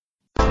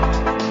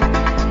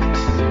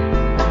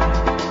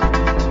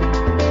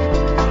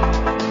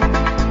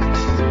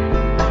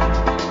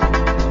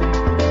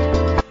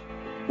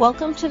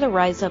Welcome to the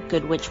Rise Up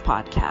Good Witch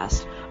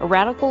podcast, a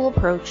radical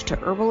approach to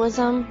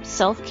herbalism,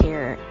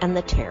 self-care, and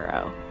the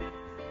tarot.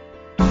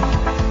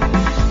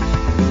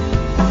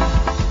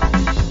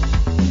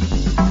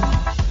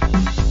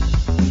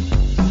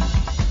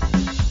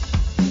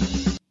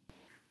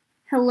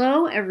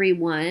 Hello,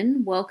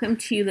 everyone. Welcome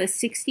to the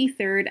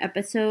 63rd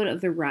episode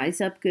of the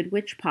Rise Up Good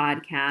Witch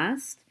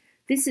podcast.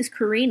 This is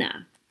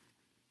Karina.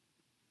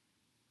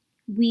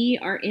 We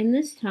are in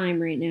this time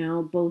right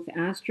now, both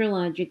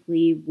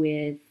astrologically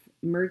with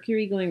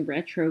Mercury going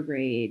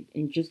retrograde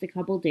in just a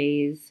couple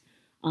days.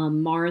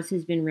 Mars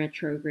has been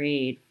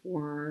retrograde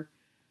for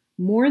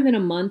more than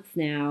a month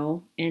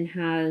now and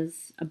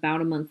has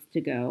about a month to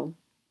go.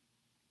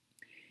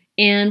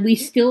 And we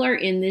still are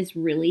in this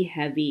really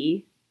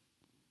heavy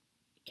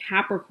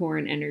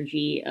Capricorn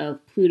energy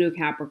of Pluto,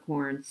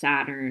 Capricorn,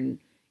 Saturn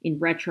in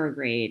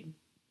retrograde,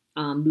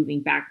 moving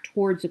back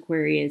towards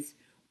Aquarius.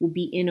 Will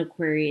be in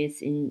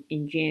Aquarius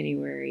in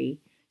January.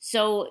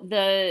 So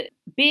the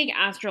big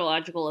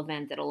astrological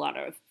event that a lot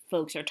of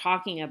folks are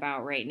talking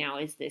about right now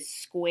is this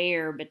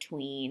square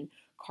between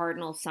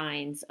cardinal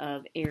signs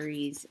of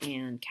Aries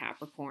and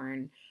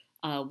Capricorn,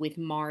 with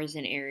Mars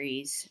and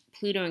Aries,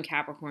 Pluto and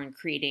Capricorn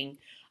creating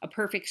a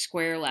perfect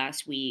square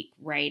last week,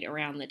 right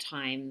around the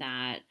time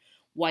that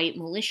white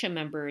militia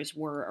members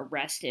were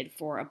arrested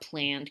for a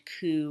planned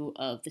coup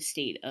of the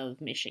state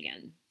of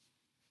Michigan.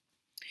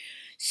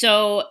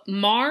 So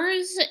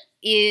Mars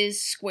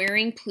is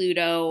squaring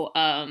Pluto,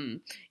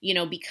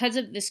 because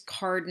of this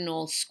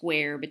cardinal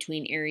square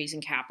between Aries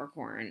and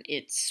Capricorn.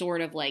 It's sort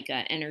of like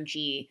an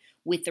energy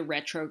with the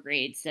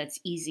retrogrades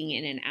that's easing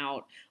in and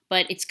out.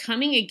 But it's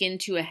coming again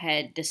to a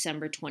head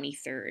December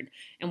 23rd,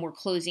 and we're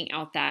closing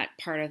out that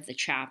part of the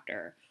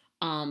chapter.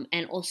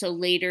 And also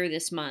later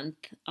this month,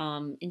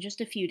 in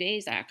just a few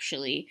days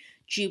actually,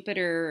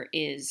 Jupiter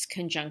is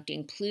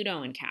conjuncting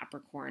Pluto in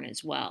Capricorn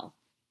as well.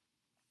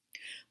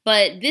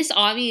 But this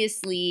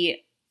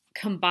obviously,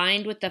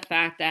 combined with the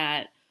fact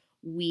that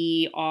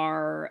we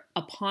are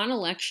upon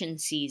election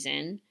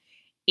season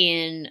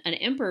in an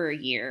emperor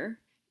year,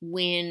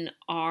 when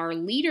our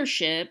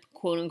leadership,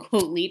 quote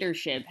unquote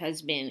leadership,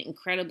 has been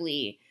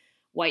incredibly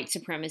white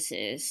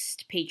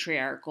supremacist,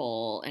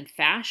 patriarchal, and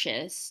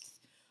fascist,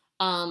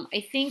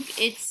 I think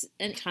it's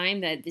a time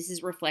that this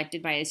is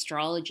reflected by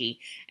astrology.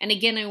 And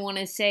again, I want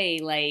to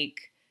say, I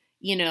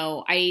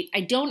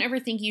don't ever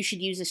think you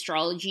should use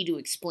astrology to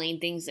explain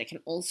things that can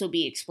also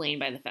be explained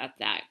by the fact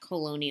that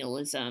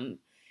colonialism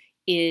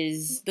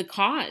is the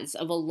cause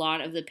of a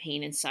lot of the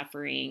pain and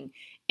suffering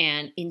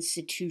and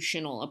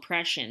institutional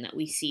oppression that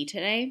we see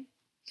today.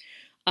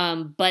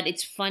 But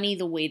it's funny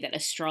the way that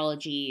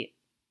astrology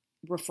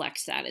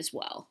reflects that as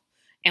well.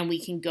 And we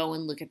can go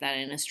and look at that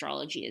in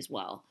astrology as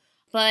well.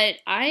 But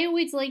I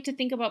always like to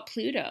think about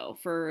Pluto.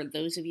 For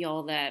those of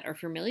y'all that are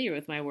familiar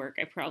with my work,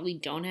 I probably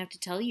don't have to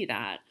tell you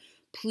that.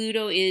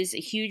 Pluto is a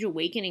huge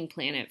awakening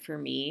planet for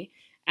me,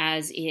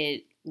 as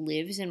it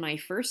lives in my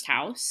first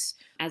house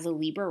as a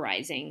Libra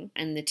rising,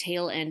 and the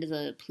tail end of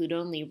the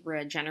Pluto and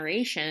Libra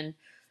generation.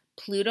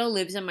 Pluto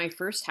lives in my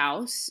first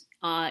house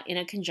in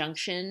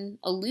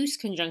a loose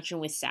conjunction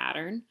with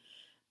Saturn,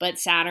 but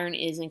Saturn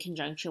is in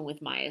conjunction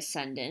with my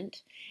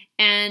ascendant.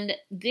 And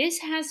this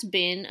has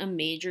been a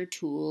major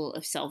tool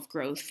of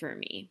self-growth for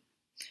me.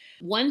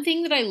 One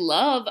thing that I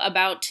love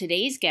about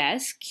today's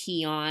guest,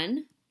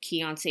 Keon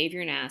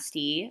Savior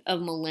Nasty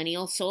of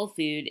Millennial Soul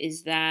Food,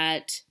 is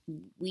that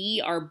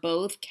we are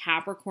both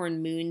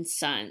Capricorn moon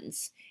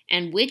suns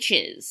and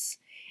witches.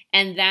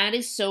 And that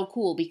is so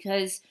cool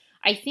because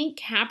I think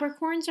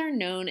Capricorns are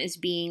known as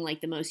being like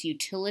the most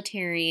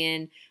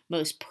utilitarian,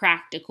 most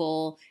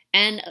practical,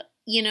 and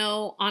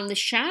on the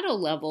shadow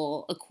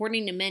level,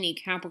 according to many,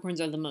 Capricorns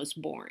are the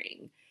most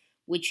boring,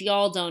 which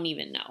y'all don't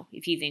even know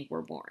if you think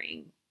we're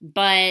boring.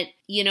 But,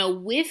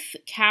 with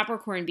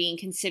Capricorn being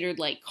considered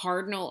like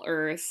cardinal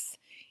earth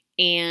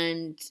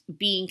and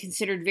being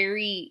considered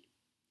very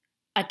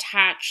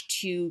attached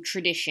to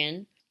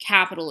tradition,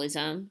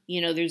 capitalism,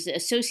 there's the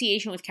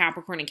association with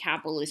Capricorn and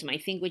capitalism, I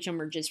think, which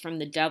emerges from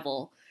the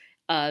devil,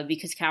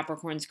 because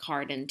Capricorn's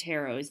card in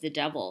tarot is the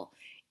devil,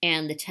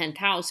 and the 10th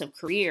house of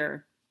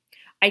career.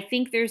 I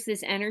think there's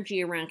this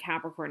energy around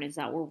Capricorn is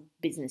that we're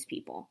business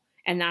people.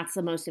 And that's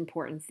the most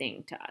important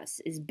thing to us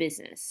is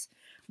business.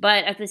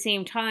 But at the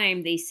same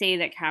time, they say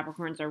that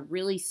Capricorns are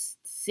really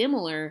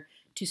similar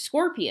to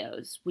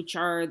Scorpios, which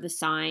are the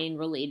sign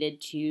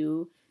related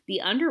to the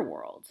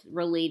underworld,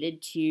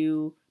 related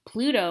to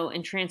Pluto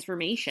and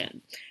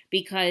transformation.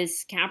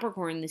 Because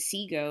Capricorn, the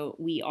sea goat,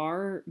 we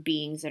are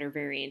beings that are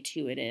very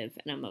intuitive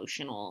and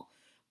emotional.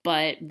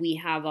 But we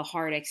have a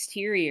hard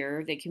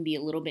exterior that can be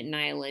a little bit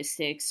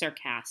nihilistic,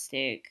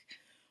 sarcastic,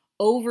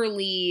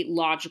 overly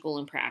logical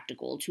and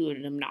practical to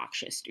an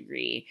obnoxious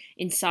degree.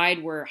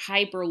 Inside, we're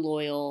hyper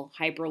loyal,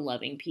 hyper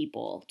loving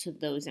people to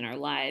those in our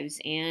lives,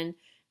 and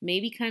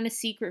maybe kind of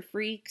secret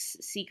freaks,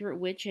 secret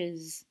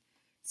witches.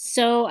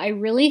 So I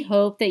really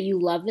hope that you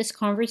love this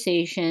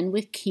conversation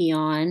with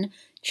Keon.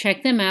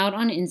 Check them out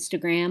on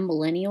Instagram,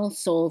 Millennial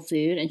Soul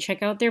Food, and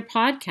check out their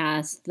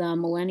podcast, the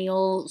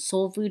Millennial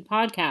Soul Food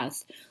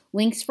Podcast.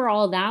 Links for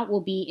all that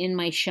will be in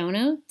my show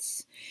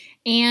notes.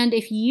 And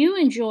if you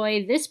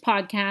enjoy this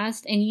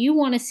podcast and you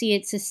want to see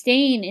it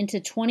sustain into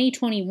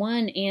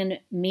 2021 and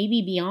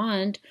maybe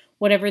beyond,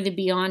 whatever the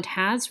beyond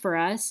has for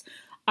us,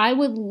 I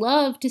would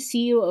love to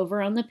see you over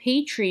on the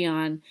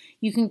Patreon.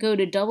 You can go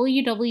to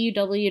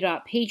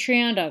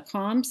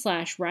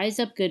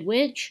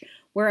www.patreon.com/riseupgoodwitch,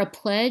 where a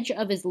pledge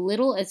of as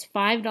little as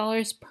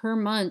 $5 per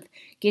month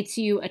gets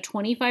you a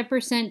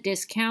 25%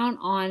 discount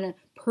on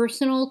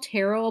personal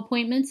tarot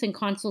appointments and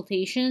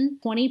consultation,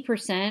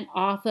 20%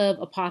 off of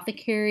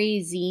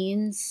apothecary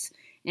zines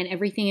and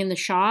everything in the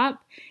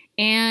shop,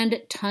 and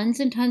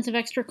tons of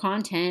extra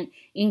content,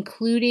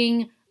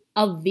 including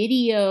a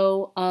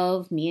video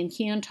of me and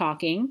Keon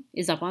talking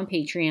is up on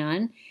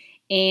Patreon,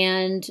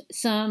 and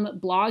some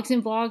blogs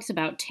and vlogs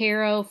about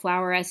tarot,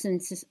 flower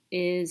essences,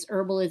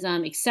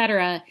 herbalism,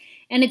 etc.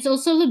 And it's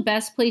also the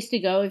best place to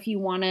go if you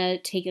want to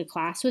take a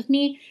class with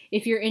me.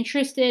 If you're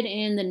interested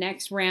in the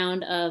next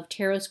round of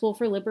Tarot School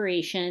for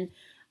Liberation,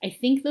 I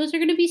think those are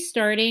going to be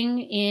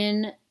starting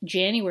in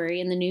January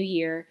in the new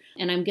year.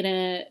 And I'm going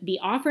to be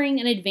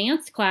offering an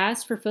advanced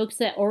class for folks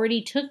that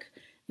already took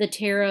the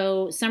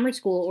Tarot Summer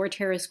School or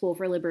Tarot School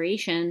for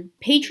Liberation.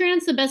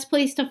 Patreon's the best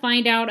place to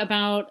find out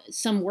about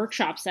some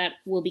workshops that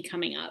will be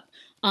coming up.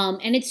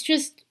 And it's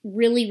just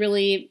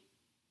really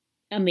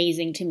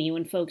amazing to me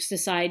when folks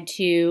decide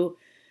to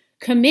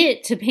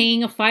commit to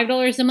paying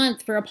 $5 a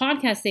month for a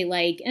podcast they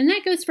like. And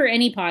that goes for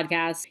any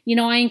podcast. You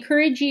know, I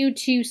encourage you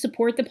to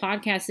support the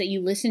podcast that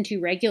you listen to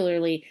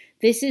regularly.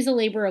 This is a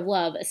labor of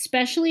love,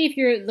 especially if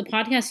the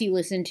podcasts you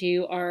listen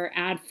to are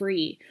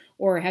ad-free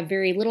or have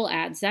very little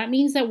ads. That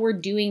means that we're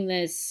doing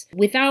this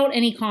without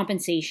any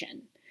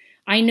compensation.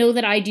 I know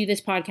that I do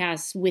this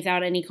podcast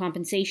without any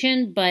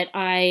compensation, but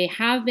I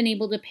have been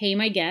able to pay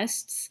my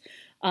guests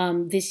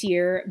this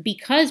year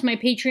because my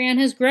Patreon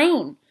has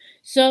grown.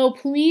 So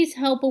please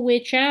help a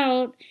witch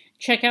out.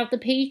 Check out the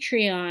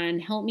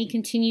Patreon. Help me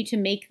continue to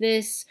make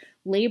this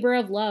labor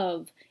of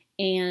love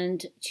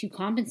and to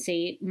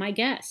compensate my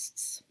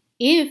guests.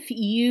 If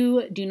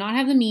you do not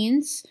have the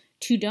means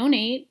to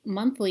donate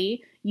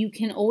monthly, you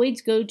can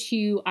always go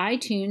to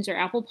iTunes or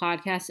Apple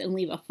Podcasts and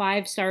leave a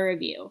 5-star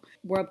review.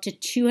 We're up to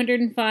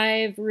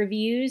 205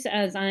 reviews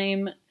as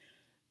I'm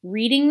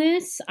reading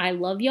this. I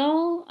love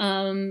y'all.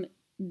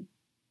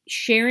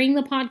 Sharing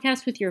the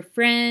podcast with your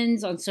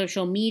friends on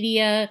social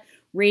media,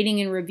 rating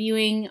and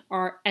reviewing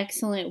are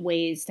excellent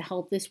ways to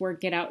help this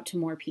work get out to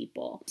more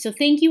people. So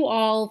thank you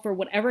all for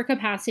whatever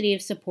capacity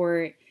of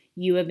support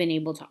you have been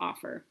able to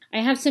offer. I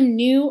have some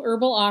new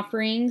herbal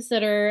offerings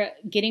that are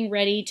getting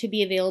ready to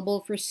be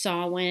available for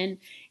Samhain,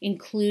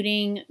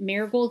 including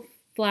marigold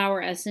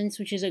flower essence,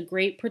 which is a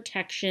great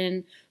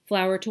protection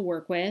flower to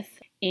work with,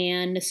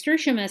 and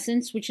nasturtium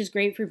essence, which is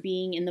great for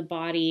being in the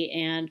body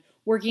and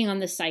working on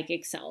the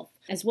psychic self,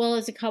 as well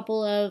as a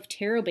couple of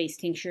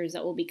tarot-based tinctures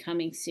that will be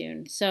coming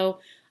soon. So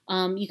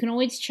you can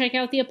always check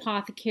out the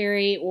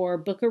apothecary or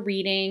book a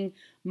reading.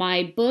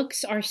 My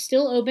books are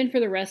still open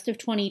for the rest of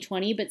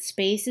 2020, but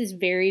space is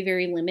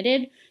very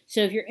limited.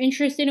 So if you're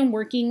interested in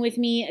working with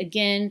me,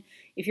 again,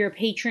 if you're a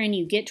patron,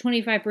 you get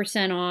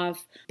 25%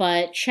 off,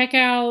 but check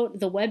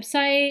out the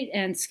website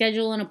and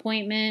schedule an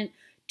appointment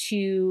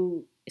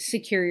to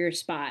secure your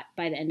spot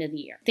by the end of the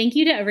year. Thank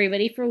you to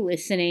everybody for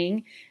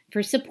listening,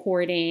 for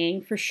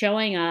supporting, for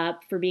showing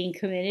up, for being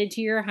committed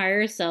to your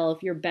higher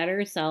self, your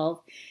better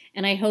self.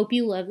 And I hope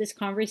you love this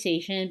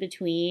conversation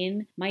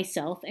between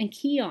myself and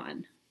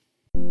Keon.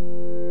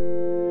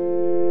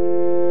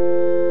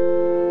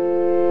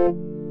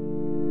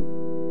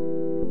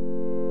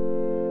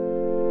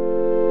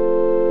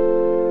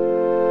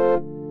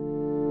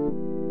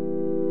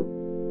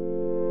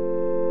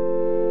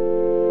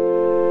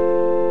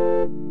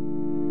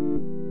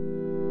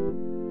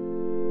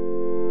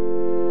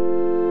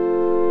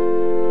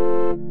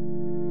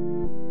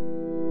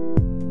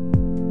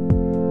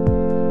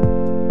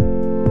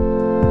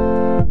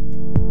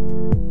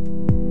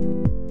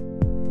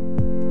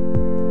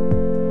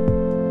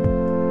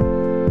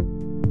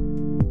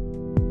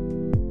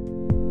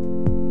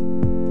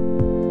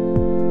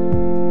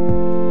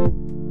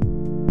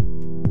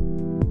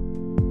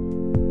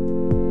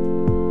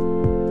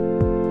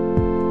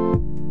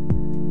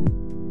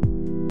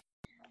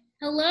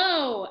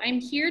 Hello, I'm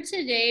here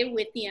today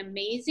with the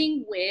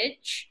amazing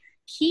witch,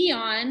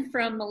 Keon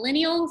from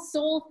Millennial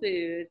Soul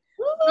Food.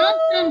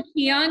 Welcome,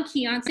 Keon.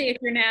 Keon, say if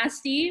you're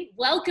nasty.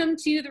 Welcome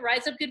to the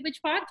Rise Up Good Witch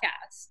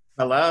podcast.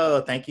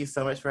 Hello, thank you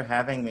so much for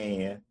having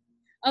me.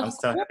 I'm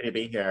so happy to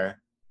be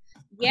here.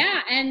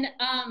 Yeah, and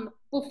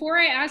before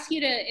I ask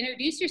you to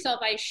introduce yourself,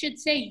 I should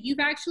say you've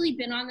actually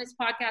been on this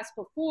podcast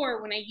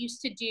before when I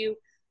used to do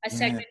a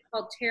segment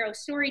called Tarot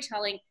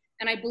Storytelling,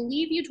 and I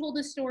believe you told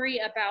a story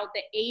about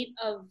the 8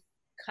 of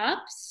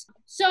Cups.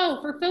 So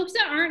for folks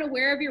that aren't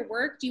aware of your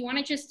work, do you want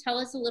to just tell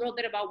us a little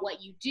bit about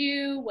what you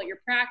do, what your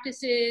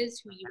practice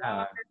is, who you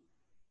are?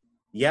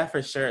 Yeah,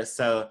 for sure.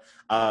 So,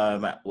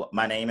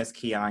 my name is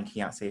Keon.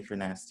 Keon, say if you're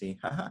nasty.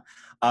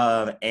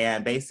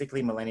 And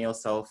basically, Millennial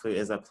Soul Food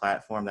is a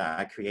platform that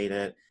I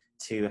created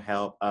to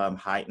help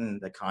heighten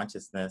the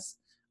consciousness,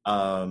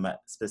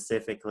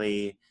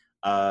 specifically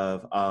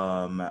of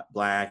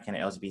Black and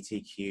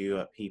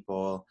LGBTQ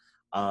people.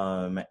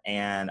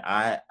 And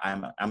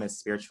I'm a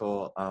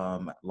spiritual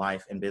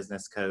life and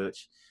business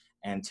coach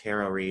and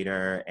tarot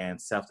reader and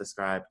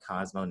self-described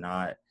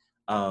cosmonaut.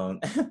 Um,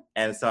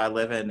 and so I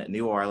live in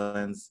New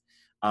Orleans,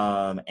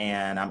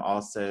 and I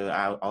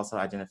also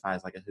identify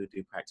as like a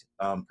hoodoo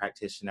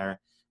practitioner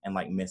and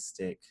like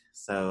mystic.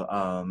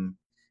 So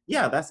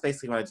yeah, that's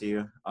basically what I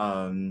do.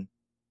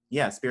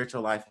 Yeah,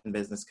 spiritual life and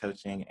business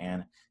coaching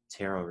and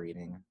tarot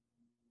reading.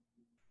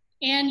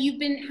 And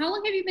how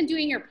long have you been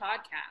doing your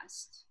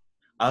podcast?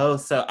 Oh,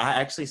 so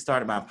I actually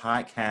started my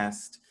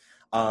podcast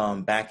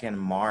back in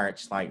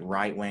March, like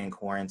right when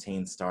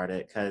quarantine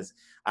started, because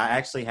I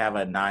actually have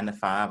a 9 to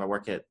 5. I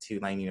work at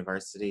Tulane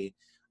University.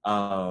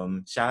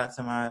 Shout out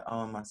to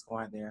my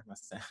squad there,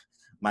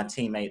 my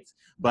teammates.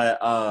 But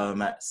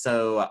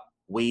so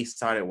we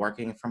started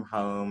working from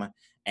home,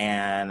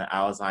 and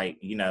I was like,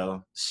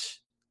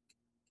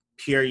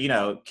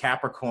 pure,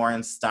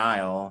 Capricorn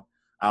style.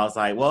 I was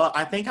like, well,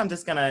 I think I'm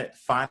just going to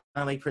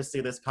finally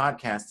pursue this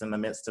podcast in the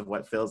midst of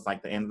what feels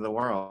like the end of the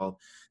world.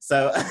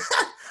 So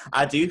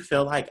I do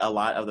feel like a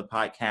lot of the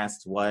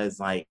podcast was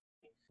like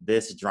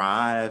this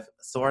drive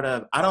sort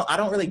of. I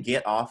don't really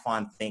get off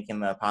on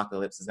thinking the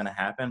apocalypse is going to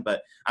happen,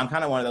 but I'm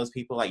kind of one of those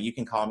people, like, you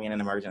can call me in an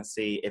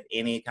emergency if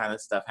any kind of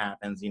stuff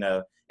happens.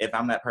 If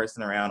I'm that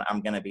person around, I'm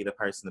going to be the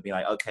person to be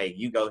like, okay,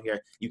 you go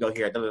here, da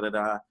da da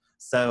da.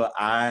 So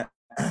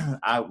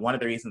one of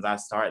the reasons I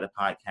started the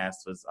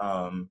podcast was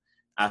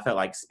I felt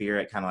like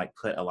spirit kind of like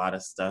put a lot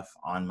of stuff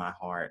on my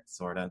heart,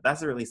 sort of.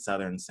 That's a really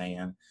Southern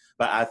saying,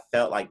 but I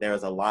felt like there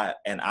was a lot,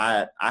 and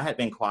I had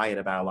been quiet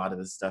about a lot of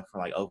this stuff for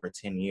like over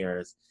 10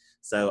 years.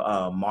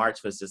 So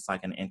March was just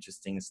like an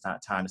interesting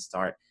time to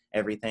start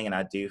everything, and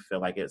I do feel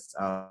like it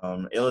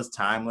was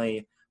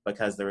timely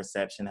because the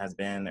reception has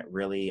been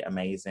really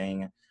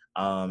amazing,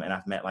 and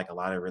I've met like a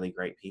lot of really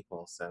great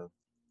people. So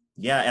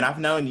yeah, and I've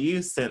known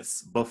you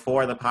since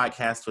before the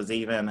podcast was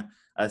even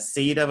a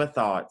seed of a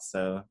thought.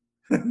 So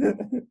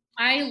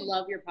I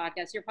love your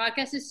podcast. Your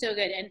podcast is so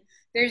good. And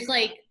there's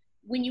like,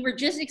 when you were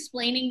just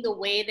explaining the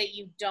way that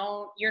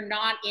you're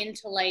not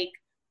into like,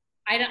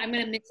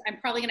 I'm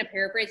probably going to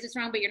paraphrase this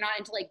wrong, but you're not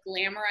into like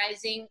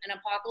glamorizing an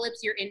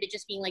apocalypse. You're into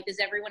just being like, does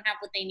everyone have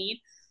what they need?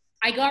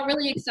 I got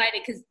really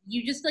excited because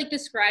you just like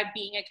described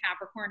being a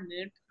Capricorn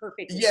moon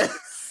perfectly.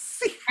 yes.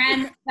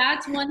 And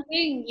that's one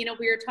thing,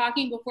 we were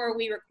talking before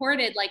we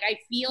recorded, like, I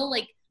feel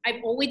like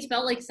I've always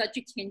felt like such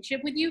a kinship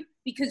with you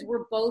because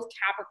we're both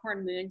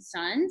Capricorn moon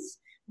suns,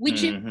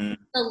 which is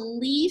the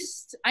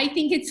least, I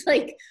think it's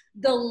like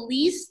the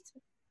least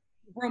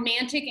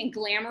romantic and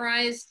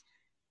glamorized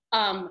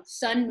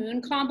sun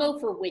moon combo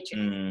for witches.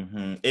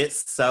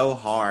 It's so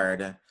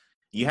hard.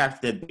 You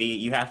have to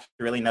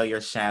really know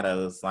your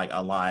shadows like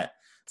a lot.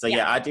 So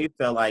yeah, I do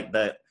feel like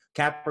the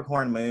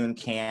Capricorn moon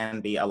can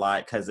be a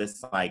lot because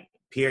it's like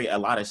a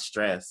lot of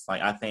stress.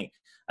 Like, I think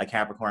a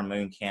Capricorn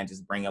moon can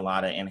just bring a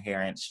lot of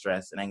inherent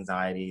stress and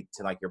anxiety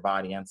to like your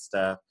body and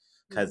stuff,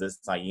 because it's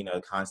like,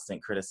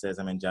 constant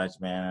criticism and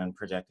judgment and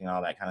projecting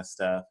all that kind of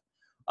stuff.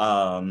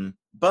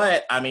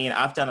 But I mean,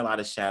 I've done a lot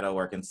of shadow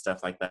work and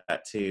stuff like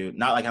that too.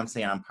 Not like I'm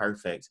saying I'm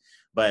perfect,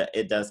 but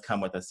it does come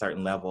with a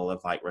certain level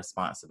of like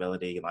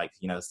responsibility, like,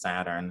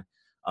 Saturn.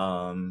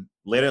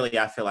 Literally,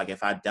 I feel like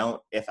if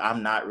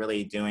I'm not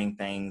really doing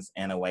things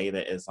in a way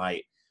that is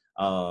like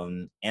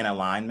in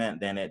alignment,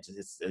 then it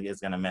is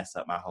going to mess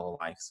up my whole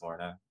life,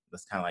 sort of.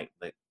 That's kind of like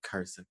the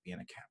curse of being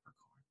a Capricorn.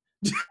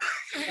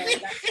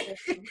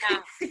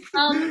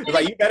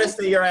 Like, you better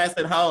stay your ass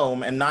at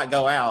home and not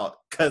go out,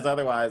 because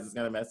otherwise it's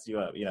going to mess you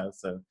up,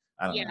 so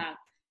I don't know.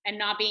 And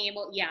not being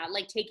able,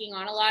 like taking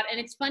on a lot. And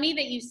it's funny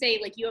that you say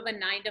like you have a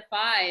 9 to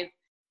 5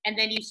 and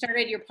then you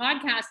started your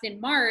podcast in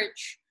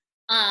March,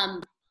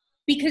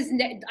 because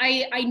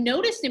I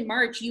noticed in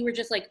March you were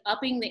just like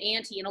upping the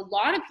ante, and a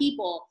lot of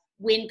people,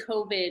 when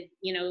COVID,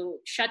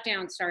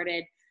 shutdown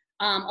started,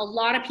 a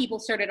lot of people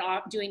started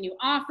doing new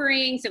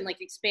offerings and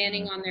like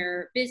expanding on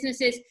their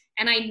businesses.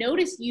 And I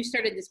noticed you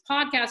started this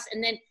podcast,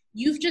 and then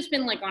you've just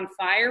been like on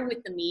fire with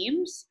the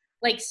memes,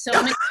 like so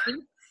many.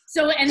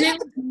 So, and then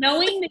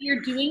knowing that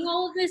you're doing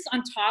all of this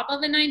on top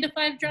of a 9 to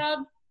 5 job,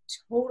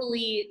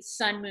 totally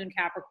sun moon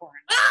Capricorn.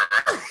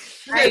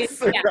 Right.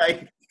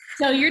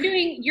 So you're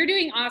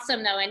doing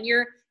awesome though. And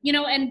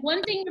and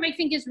one thing that I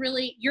think is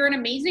really, you're an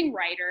amazing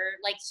writer.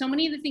 Like, so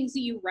many of the things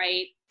that you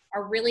write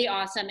are really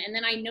awesome. And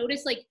then I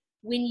noticed, like,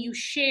 when you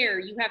share,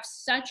 you have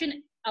such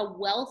a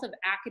wealth of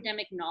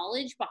academic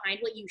knowledge behind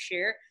what you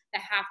share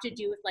that have to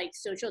do with like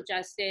social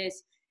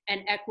justice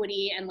and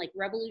equity and like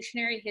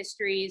revolutionary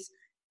histories.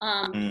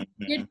 You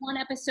did one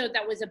episode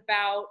that was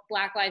about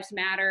Black Lives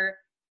Matter,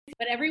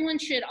 but everyone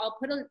should, I'll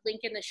put a link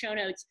in the show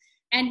notes.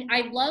 And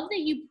I love that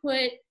you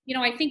put,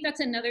 I think that's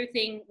another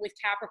thing with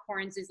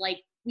Capricorns is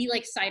like, we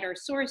like cite our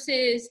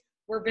sources.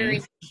 we're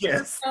very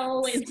yes.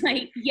 so it's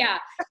like, yeah,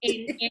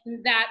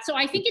 in that. So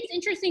I think it's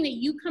interesting that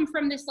you come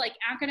from this like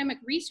academic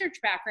research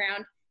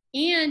background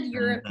and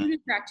you're a hoodoo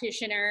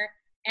practitioner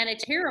and a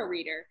tarot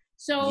reader.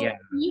 So Yeah.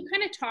 can you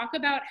kind of talk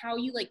about how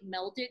you like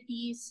melded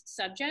these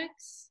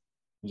subjects?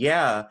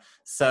 Yeah,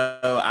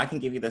 so I can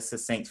give you the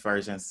succinct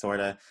version, sort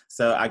of.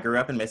 So I grew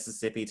up in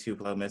Mississippi,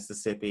 Tupelo,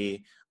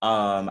 Mississippi.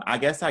 I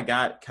guess I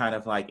got kind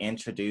of like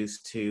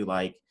introduced to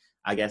like,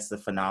 I guess the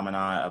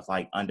phenomena of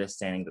like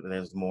understanding that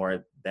there's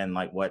more than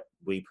like what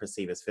we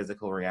perceive as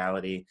physical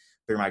reality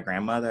through my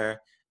grandmother.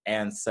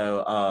 And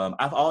so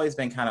I've always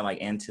been kind of like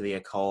into the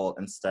occult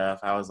and stuff.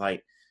 I was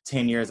like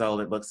 10 years old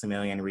at Books A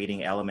Million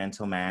reading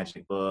elemental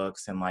magic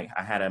books. And like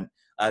I had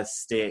a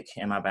stick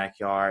in my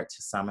backyard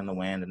to summon the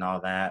wind and all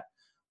that.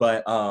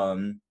 But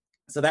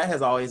so that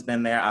has always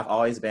been there. I've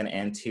always been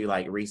into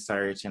like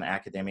research and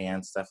academia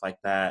and stuff like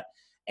that.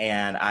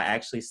 And I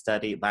actually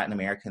studied Latin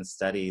American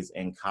studies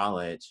in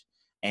college.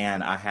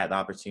 And I had the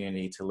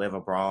opportunity to live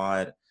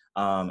abroad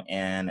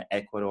in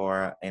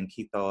Ecuador, in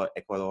Quito,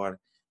 Ecuador,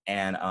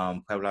 and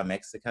Puebla,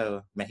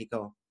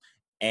 Mexico.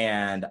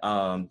 And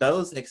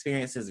those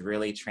experiences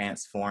really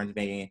transformed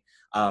me.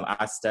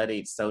 I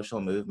studied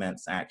social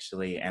movements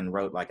actually and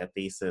wrote like a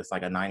thesis,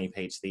 like a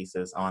 90-page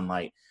thesis on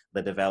like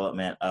the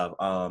development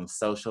of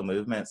social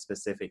movements,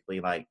 specifically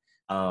like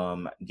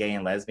gay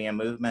and lesbian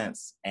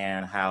movements,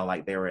 and how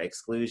like there were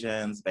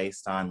exclusions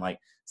based on like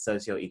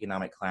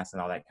socioeconomic class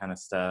and all that kind of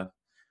stuff.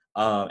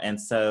 And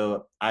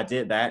so I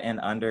did that in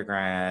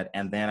undergrad,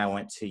 and then I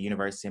went to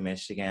University of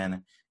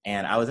Michigan,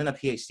 and I was in a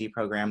PhD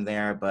program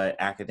there, but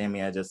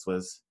academia just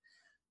was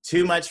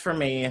too much for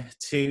me.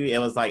 It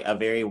was like a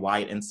very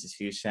white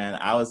institution.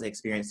 I was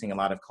experiencing a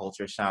lot of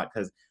culture shock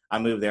because I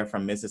moved there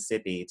from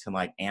Mississippi to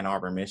like Ann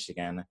Arbor,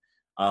 Michigan.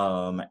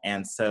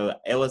 And so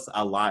it was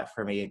a lot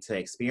for me to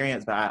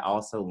experience, but I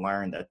also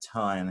learned a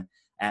ton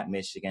at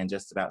Michigan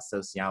just about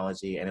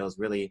sociology, and it was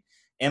really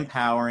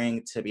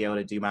empowering to be able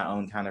to do my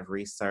own kind of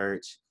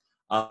research.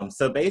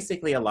 So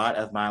basically a lot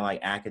of my like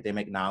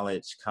academic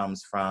knowledge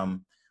comes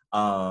from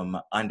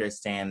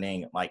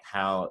understanding like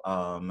how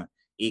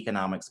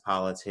economics,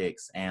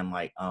 politics, and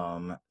like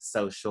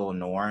social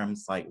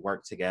norms like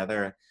work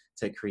together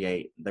to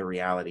create the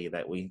reality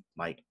that we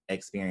like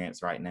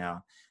experience right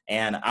now.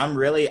 And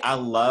I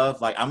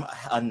love, like, I'm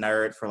a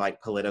nerd for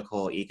like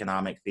political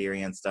economic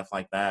theory and stuff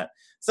like that.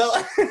 So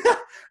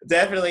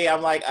definitely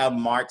I'm like a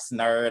Marx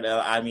nerd.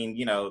 I mean,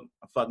 you know,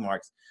 fuck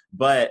Marx,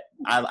 but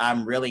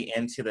I'm really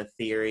into the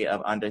theory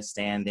of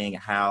understanding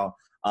how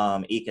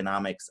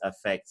economics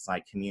affects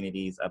like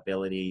communities'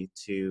 ability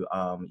to,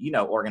 you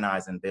know,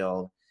 organize and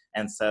build.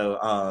 And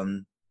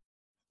so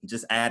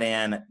just add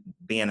in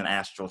being an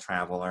astral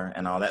traveler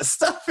and all that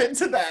stuff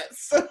into that.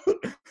 So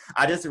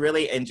I just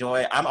really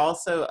enjoy. I'm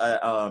also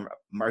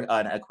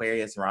an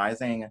Aquarius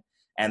rising,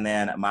 and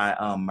then my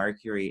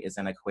Mercury is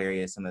in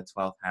Aquarius in the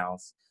 12th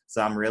house.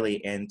 So I'm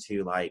really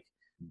into like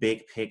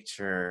big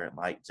picture,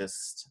 like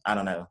just, I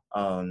don't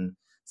know.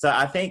 So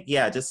I think,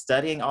 yeah, just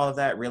studying all of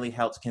that really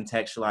helps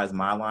contextualize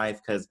my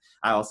life, because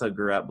I also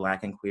grew up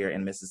Black and queer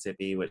in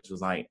Mississippi, which was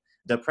like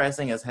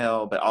depressing as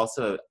hell, but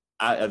also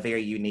a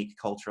very unique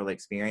cultural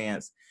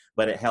experience.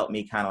 But it helped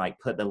me kind of like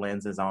put the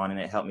lenses on, and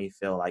it helped me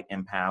feel like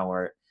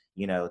empowered,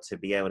 you know, to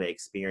be able to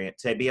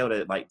experience, to be able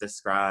to like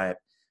describe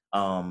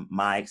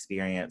my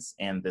experience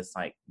in this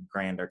like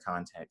grander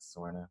context,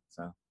 sort of.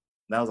 So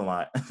that was a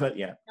lot, but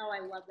yeah. No, I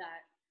love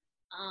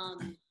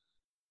that.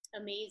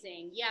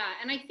 Amazing. Yeah.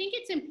 And I think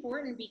it's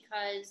important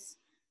because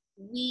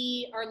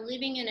we are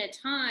living in a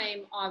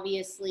time,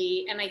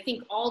 obviously, and I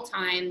think all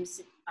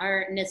times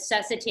are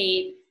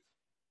necessitate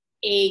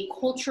a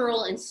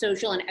cultural and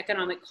social and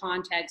economic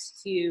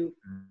context to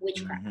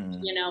witchcraft,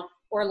 you know,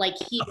 or like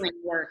healing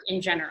work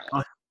in general.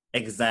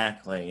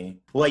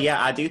 Exactly. Well,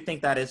 yeah, I do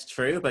think that is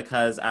true,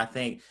 because I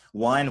think,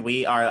 one,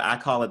 I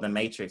call it the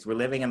matrix. We're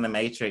living in the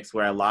matrix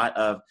where a lot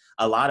of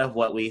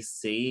what we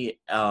see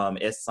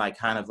is like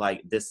kind of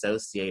like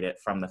dissociated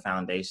from the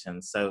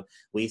foundation. So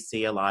we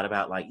see a lot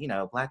about like, you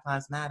know, Black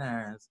Lives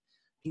Matters,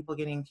 people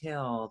getting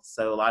killed.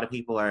 So a lot of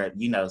people are,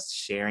 you know,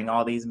 sharing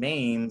all these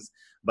memes,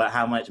 but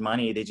how much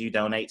money did you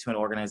donate to an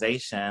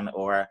organization,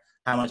 or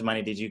how much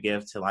money did you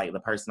give to like the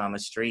person on the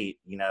street,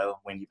 you know,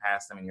 when you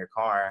pass them in your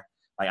car?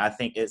 Like, I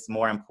think it's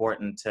more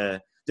important to,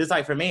 just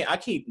like for me, I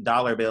keep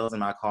dollar bills in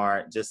my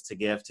car just to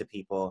give to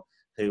people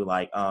who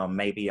like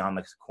maybe on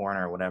the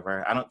corner or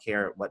whatever. I don't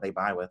care what they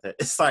buy with it.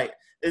 It's like,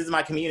 this is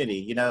my community,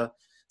 you know?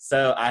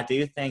 So I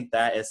do think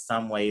that is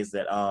some ways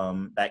that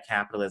that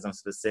capitalism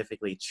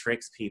specifically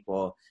tricks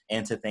people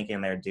into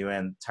thinking they're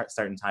doing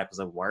certain types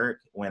of work,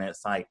 when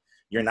it's like,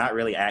 you're not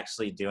really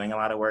actually doing a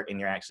lot of work, and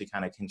you're actually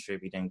kind of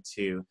contributing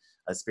to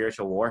a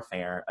spiritual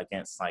warfare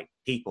against like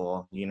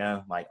people, you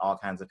know, like all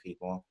kinds of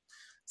people.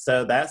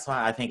 So that's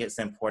why I think it's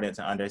important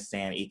to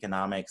understand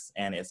economics,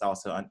 and it's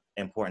also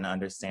important to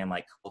understand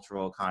like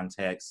cultural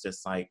context,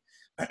 just like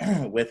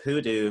with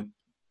hoodoo.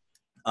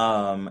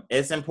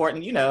 It's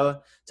important, you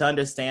know, to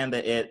understand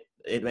that it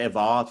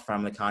evolved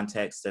from the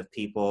context of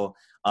people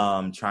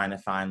trying to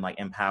find like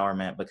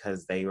empowerment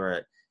because they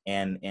were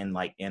in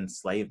like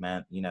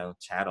enslavement,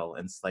 chattel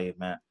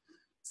enslavement.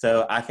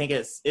 So I think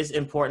it's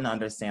important to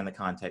understand the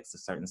context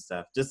of certain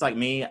stuff. Just like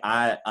me,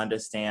 I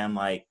understand,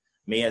 like,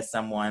 me as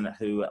someone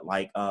who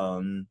like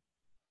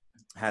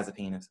has a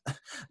penis.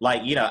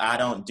 Like, I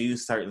don't do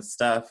certain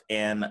stuff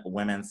in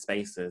women's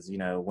spaces,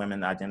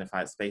 women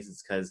identified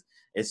spaces, because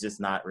it's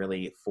just not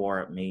really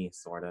for me,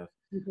 sort of.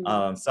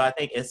 Mm-hmm. So I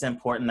think it's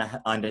important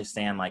to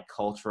understand like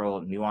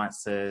cultural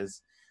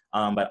nuances,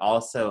 but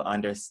also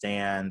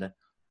understand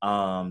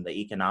the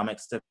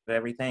economics of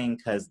everything,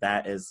 because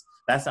that's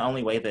the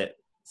only way that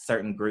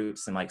certain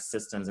groups and like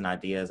systems and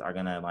ideas are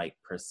gonna like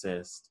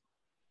persist.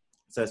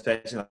 So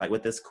especially like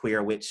with this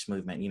queer witch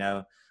movement,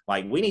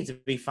 like we need to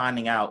be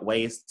finding out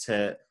ways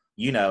to,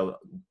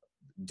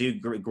 do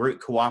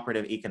group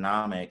cooperative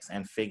economics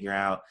and figure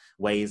out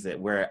ways that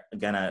we're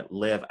gonna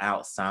live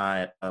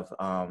outside of,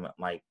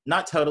 like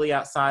not totally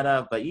outside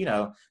of, but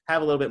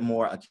have a little bit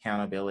more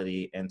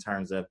accountability in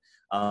terms of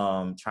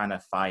trying to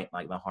fight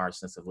like the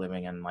harshness of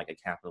living in like a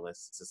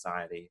capitalist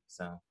society.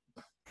 So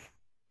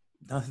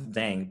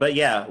dang. But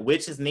yeah,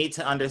 witches need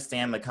to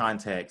understand the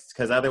context,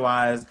 because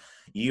otherwise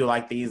you,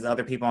 like these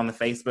other people on the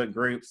Facebook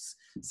groups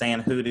saying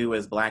hoodoo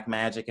is black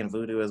magic and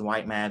voodoo is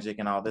white magic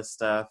and all this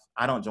stuff.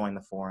 I don't join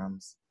the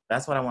forums.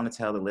 That's what I want to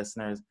tell the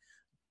listeners.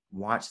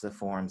 Watch the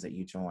forums that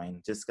you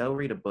join. Just go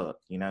read a book,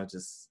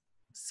 just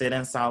sit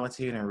in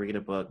solitude and read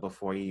a book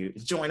before you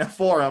join a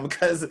forum,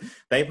 because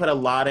they put a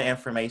lot of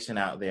information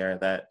out there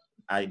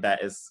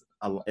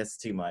it's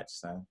too much.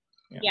 So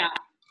yeah.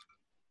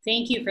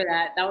 Thank you for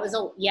that. That was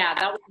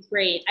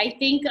great. I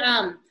think,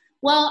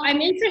 well, I'm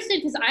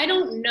interested because I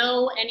don't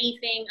know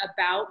anything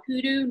about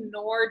hoodoo,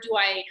 nor do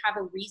I have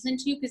a reason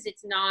to, because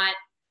it's not,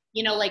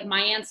 like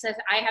my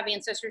ancestors, I have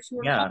ancestors who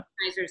are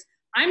colonizers.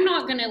 I'm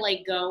not going to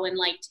like go and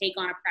like take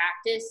on a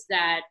practice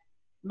that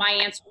my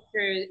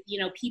ancestors,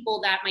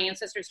 people that my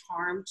ancestors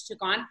harmed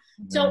took on.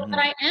 So, but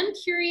I am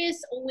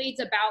curious always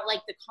about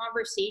like the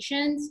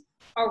conversations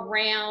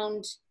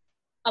around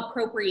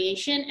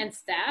appropriation and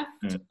theft.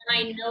 And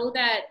I know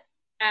that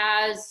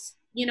as,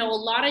 a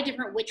lot of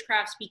different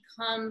witchcrafts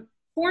become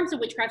forms of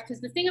witchcraft, because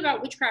the thing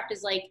about witchcraft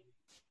is like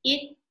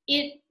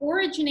it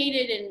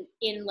originated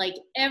in like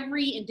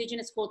every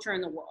indigenous culture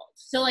in the world.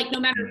 So like no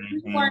matter who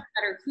you are, no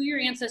matter who your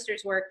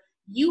ancestors were,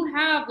 you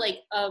have like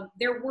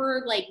there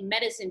were like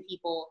medicine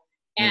people,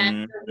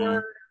 and there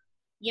were,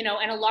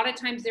 and a lot of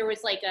times there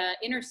was like a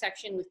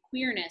intersection with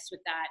queerness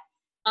with that.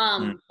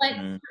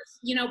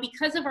 But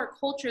because of our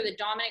culture, the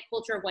dominant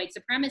culture of white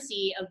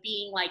supremacy, of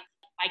being like,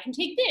 I can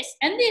take this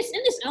and this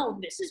and this, oh,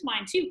 this is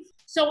mine too.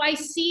 So I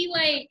see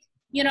like,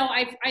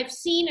 I've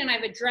seen and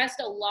I've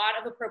addressed a lot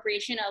of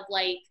appropriation of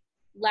like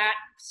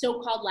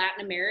so-called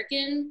Latin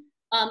American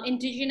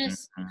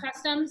indigenous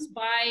customs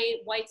by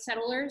white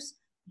settlers,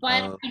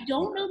 but I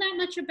don't know that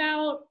much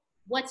about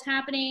what's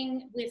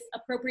happening with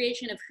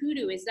appropriation of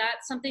hoodoo. Is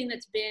that something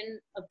that's been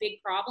a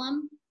big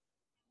problem?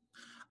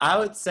 I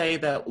would say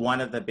that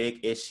one of the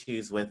big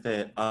issues with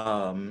it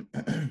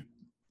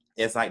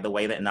is like the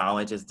way that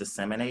knowledge is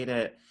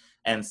disseminated.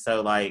 And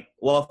so like,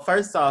 well,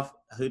 first off,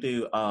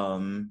 hoodoo,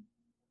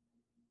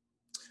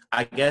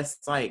 I guess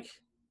like,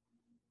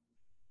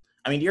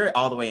 I mean, you're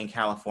all the way in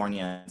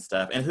California and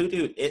stuff, and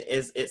hoodoo,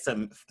 it's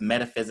a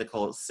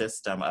metaphysical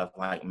system of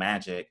like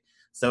magic.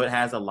 So it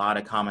has a lot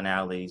of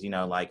commonalities,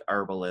 like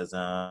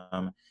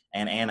herbalism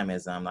and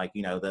animism, like,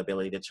 the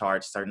ability to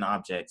charge certain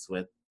objects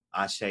with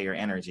ashe or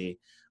energy.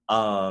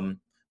 But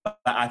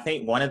I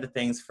think one of the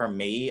things for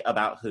me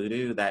about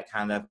hoodoo that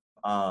kind of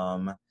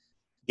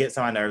gets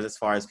on my nerves as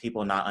far as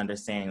people not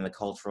understanding the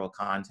cultural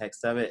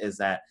context of it is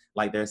that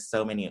like there's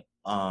so many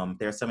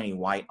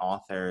white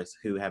authors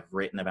who have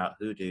written about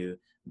hoodoo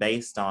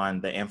based on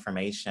the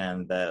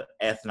information, the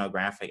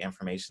ethnographic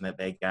information that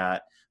they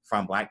got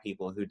from Black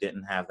people who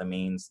didn't have the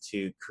means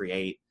to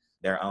create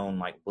their own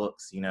like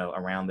books,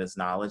 around this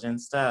knowledge and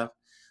stuff.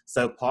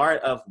 So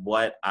part of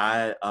what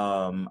I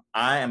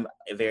am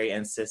very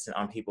insistent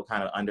on people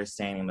kind of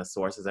understanding the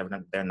sources of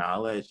their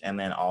knowledge, and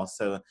then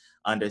also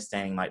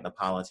understanding like the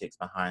politics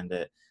behind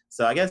it.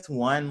 So I guess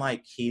one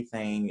like key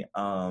thing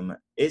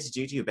is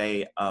Juju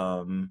Bay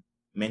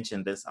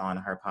mentioned this on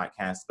her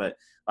podcast, but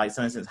like,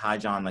 for instance, High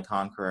John the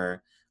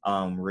Conqueror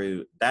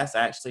root, that's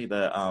actually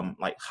the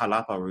like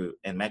Jalapa root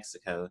in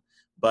Mexico.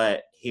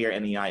 But here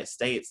in the United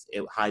States,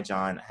 High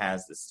John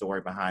has the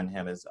story behind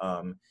him as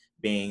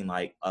being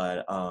like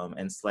an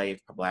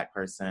enslaved Black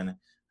person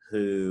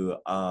who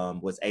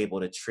was able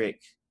to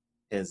trick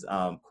his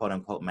quote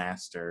unquote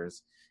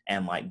masters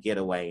and like get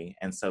away.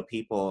 And so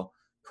people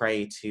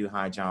pray to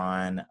High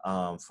John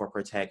for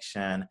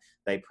protection.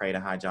 They pray to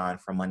High John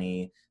for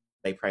money.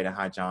 They pray to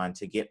High John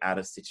to get out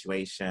of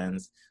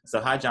situations. So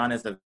High John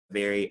is a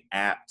very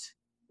apt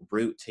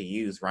root to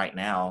use right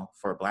now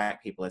for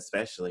Black people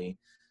especially.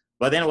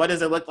 But then what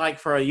does it look like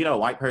for a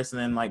white person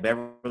in like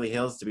Beverly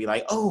Hills to be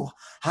like, oh,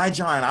 High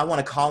John, I want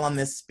to call on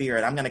this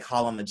spirit. I'm going to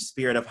call on the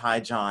spirit of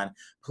High John.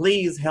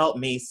 Please help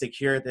me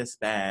secure this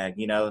bag.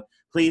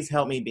 Please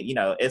help me be,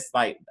 it's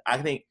like,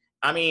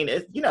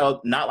 it's,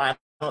 not like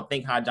don't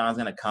think Hot John's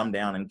going to come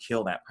down and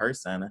kill that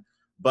person.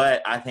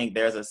 But I think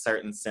there's a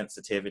certain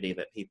sensitivity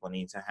that people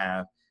need to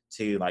have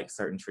to like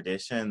certain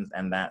traditions.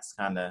 And that's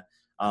kind of,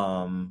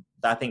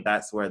 I think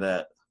that's where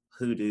the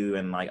hoodoo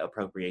and like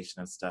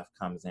appropriation and stuff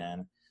comes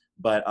in.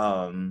 But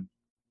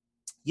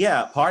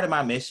yeah, part of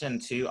my mission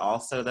too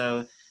also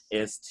though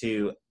is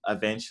to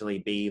eventually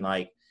be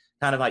like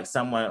kind of like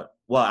someone,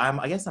 well,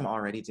 I guess I'm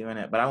already doing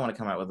it, but I want to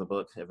come out with a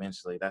book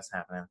eventually. That's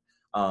happening.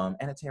 And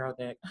a tarot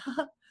deck.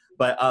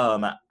 But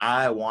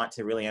I want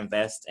to really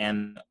invest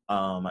in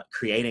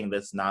creating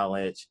this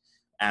knowledge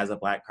as a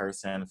Black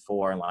person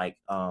for like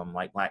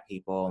Black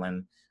people.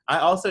 And I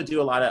also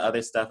do a lot of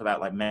other stuff about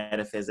like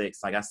metaphysics.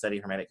 Like I study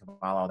Hermetic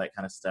Kabbalah, all that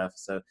kind of stuff.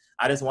 So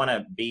I just want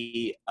to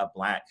be a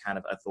Black kind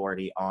of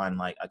authority on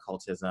like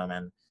occultism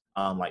and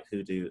like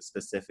hoodoo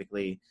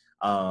specifically.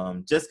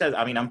 Just because,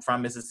 I mean, I'm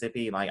from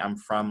Mississippi. Like I'm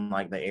from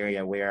like the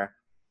area where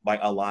like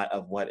a lot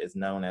of what is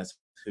known as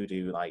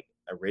hoodoo like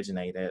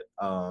originated.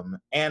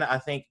 And I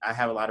think I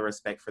have a lot of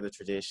respect for the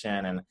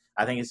tradition, and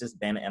I think it's just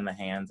been in the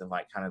hands of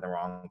like kind of the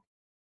wrong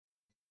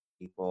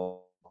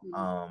people.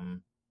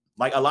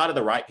 Like a lot of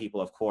the right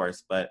people, of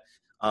course, but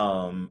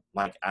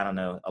like I don't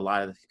know, a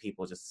lot of the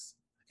people just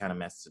kind of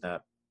messed it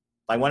up.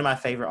 Like one of my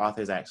favorite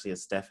authors actually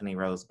is Stephanie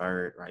Rose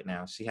Bird right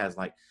now. She has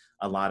like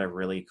a lot of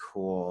really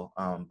cool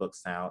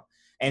books out.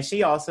 And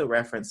she also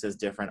references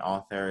different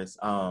authors.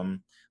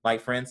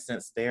 Like for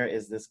instance, there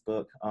is this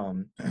book,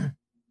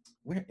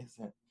 where is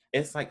it?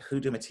 It's like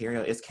hoodoo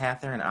material. It's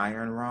Catherine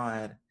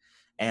Ironrod.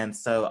 And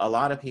so a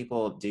lot of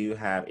people do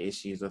have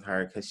issues with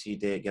her because she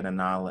did get a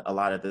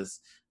lot of this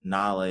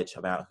knowledge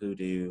about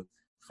hoodoo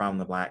from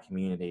the Black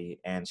community.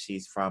 And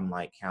she's from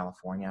like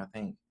California, I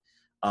think.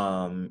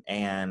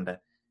 And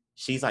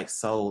she's like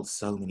sold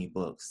so many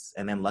books.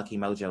 And then Lucky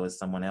Mojo is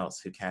someone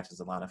else who catches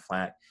a lot of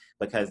flack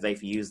because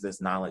they've used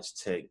this knowledge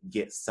to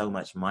get so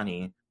much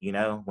money, you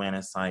know, when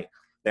it's like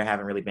there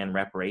haven't really been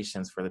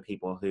reparations for the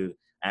people who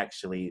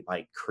actually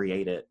like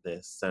created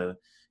this. So,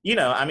 you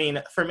know, I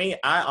mean, for me,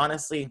 I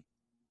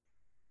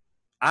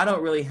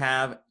don't really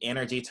have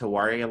energy to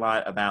worry a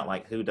lot about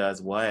like who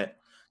does what.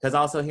 Because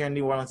also here in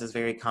New Orleans is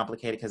very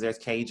complicated because there's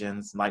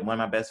Cajuns. Like one of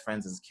my best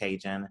friends is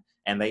Cajun,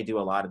 and they do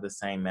a lot of the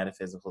same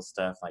metaphysical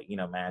stuff, like, you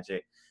know,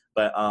 magic.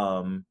 But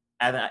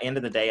at the end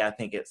of the day, I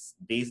think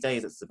these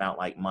days it's about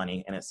like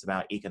money and it's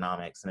about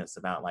economics and it's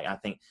about like, I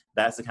think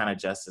that's the kind of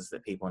justice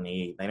that people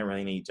need. They don't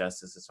really need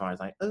justice as far as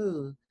like,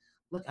 oh,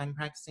 look, I'm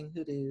practicing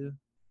hoodoo.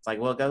 It's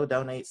like, well, go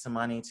donate some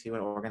money to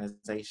an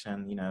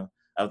organization, you know,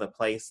 of the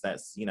place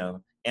that's, you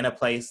know, in a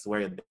place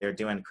where they're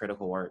doing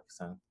critical work.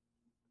 So,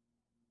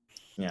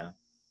 yeah.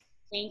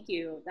 Thank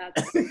you.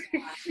 That's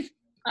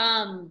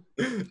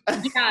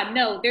yeah,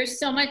 no, there's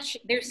so much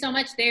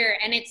there.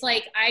 And it's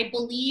like, I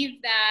believe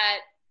that,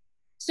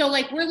 so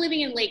like we're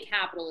living in late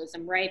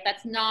capitalism, right?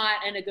 That's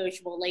not a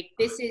negotiable. Like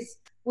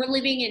we're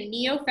living in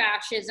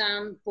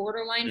neo-fascism,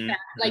 borderline,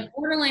 like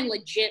borderline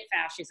legit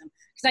fascism.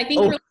 Because I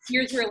think for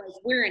years we're like,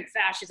 we're in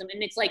fascism.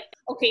 And it's like,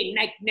 okay,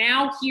 like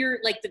now here,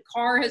 like the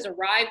car has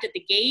arrived at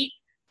the gate.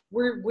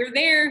 We're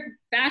there,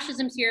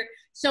 fascism's here.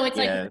 So it's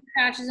like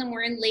fascism,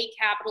 we're in late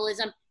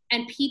capitalism.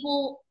 And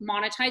people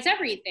monetize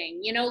everything,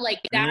 you know, like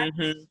that.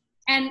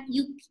 And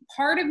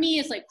part of me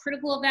is like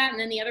critical of that. And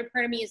then the other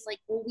part of me is like,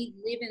 well, we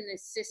live in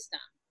this system,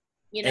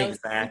 you know?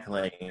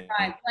 Exactly.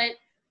 But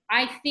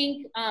I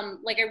think,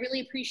 like, I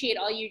really appreciate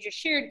all you just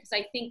shared, because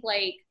I think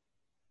like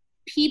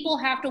people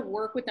have to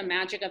work with the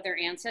magic of their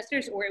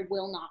ancestors or it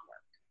will not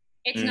work.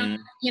 It's not,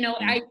 you know,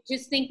 I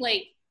just think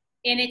like,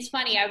 and it's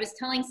funny, I was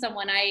telling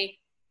someone I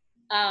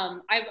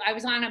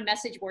was on a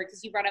message board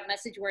because you brought up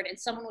message board, and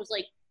someone was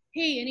like,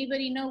 hey,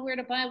 anybody know where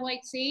to buy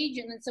white sage?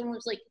 And then someone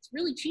was like, it's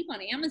really cheap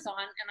on Amazon.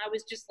 And I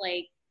was just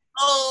like,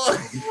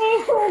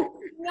 oh,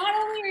 not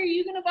only are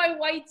you going to buy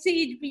white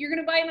sage, but you're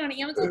going to buy it on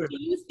Amazon. Do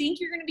you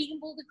think you're going to be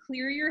able to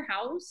clear your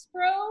house,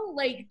 bro?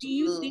 Like, do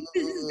you think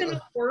this is going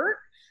to work?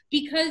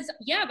 Because,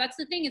 yeah, that's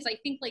the thing is I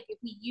think, like, if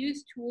we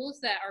use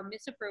tools that are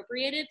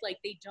misappropriated, like,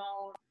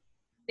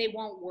 they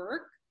won't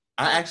work.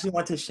 I actually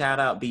want to shout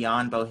out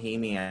Beyond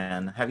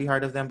Bohemian. Have you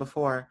heard of them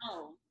before?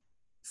 Oh.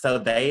 So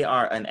they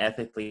are an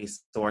ethically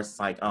sourced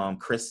like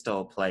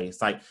crystal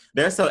place. Like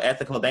they're so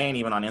ethical, they ain't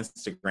even on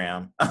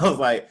Instagram. I was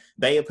like,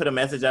 they put a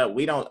message up,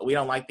 we don't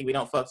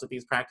fucks with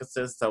these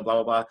practices, so blah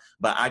blah blah.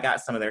 But I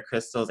got some of their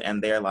crystals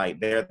and they're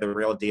the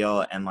real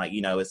deal, and like,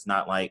 you know, it's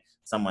not like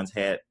someone's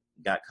head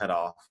got cut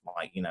off,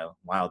 like, you know,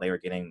 while they were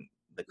getting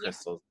the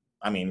crystals.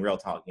 I mean, real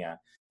talk, yeah.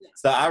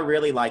 So I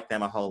really like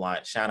them a whole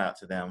lot. Shout out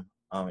to them.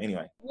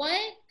 Anyway.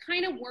 What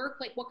kind of work,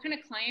 like what kind of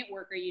client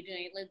work are you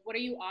doing? Like, what are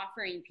you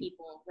offering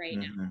people right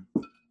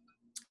now?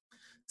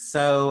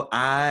 So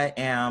I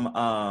am,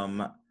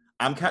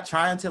 I'm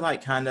trying to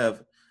like kind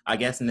of, I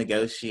guess,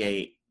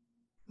 negotiate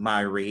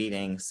my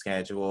reading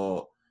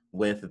schedule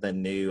with the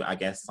new, I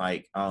guess,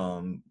 like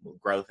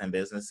growth in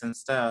business and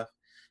stuff.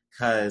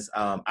 Cause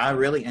I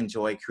really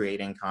enjoy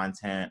creating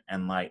content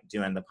and like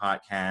doing the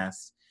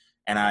podcast.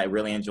 And I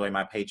really enjoy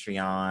my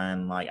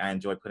Patreon. Like I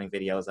enjoy putting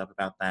videos up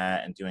about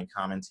that and doing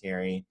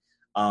commentary.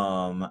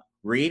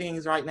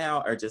 Readings right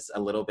now are just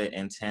a little bit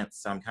intense,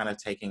 so I'm kind of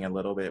taking a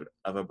little bit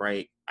of a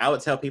break. I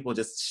would tell people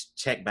just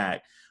check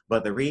back,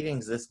 but the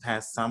readings this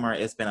past summer,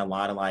 it's been a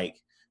lot of like,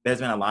 there's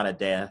been a lot of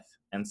death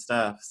and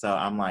stuff, so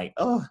I'm like,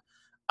 oh,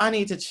 I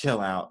need to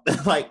chill out.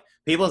 Like,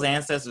 people's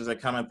ancestors are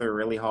coming through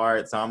really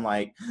hard, so I'm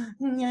like,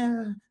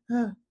 yeah.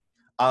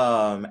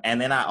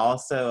 And then I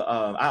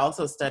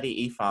also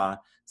study Ifa,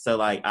 so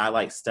like I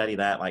like study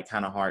that like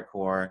kind of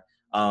hardcore.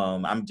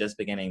 I'm just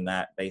beginning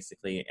that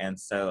basically, and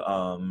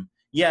so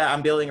yeah,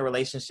 I'm building a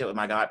relationship with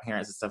my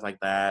godparents and stuff like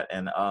that,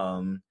 and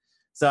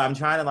so I'm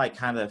trying to like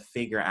kind of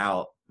figure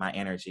out my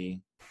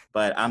energy.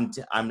 But I'm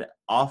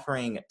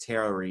offering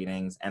tarot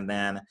readings, and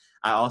then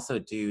I also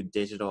do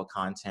digital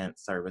content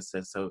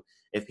services. So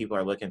if people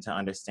are looking to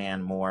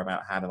understand more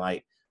about how to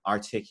like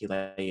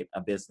articulate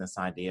a business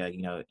idea,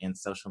 you know, in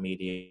social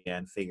media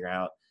and figure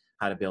out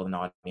how to build an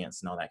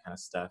audience and all that kind of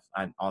stuff,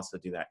 I also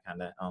do that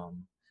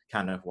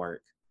kind of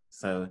work.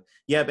 So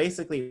yeah,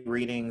 basically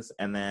readings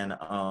and then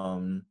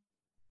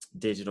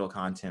digital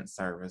content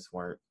service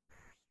work.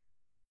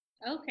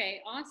 Okay,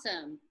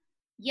 awesome.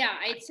 Yeah,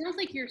 it sounds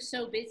like you're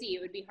so busy.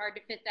 It would be hard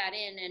to fit that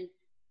in. And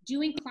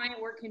doing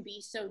client work can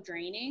be so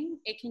draining.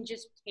 It can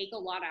just take a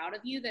lot out of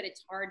you that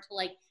it's hard to,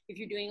 like, if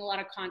you're doing a lot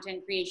of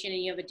content creation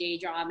and you have a day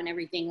job and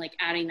everything, like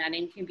adding that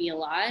in can be a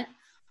lot.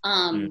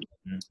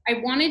 Mm-hmm.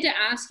 I wanted to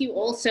ask you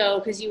also,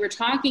 because you were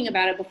talking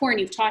about it before and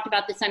you've talked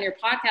about this on your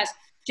podcast,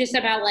 just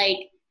about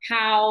like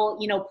how,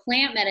 you know,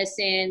 plant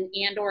medicine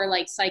and or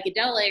like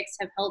psychedelics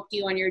have helped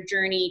you on your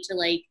journey to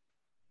like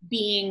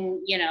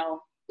being, you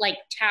know, like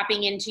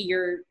tapping into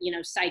your, you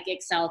know,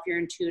 psychic self, your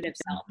intuitive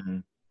self.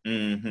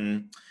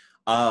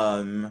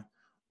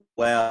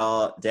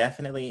 Well,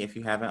 definitely, if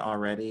you haven't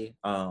already,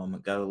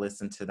 go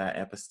listen to that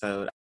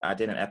episode. I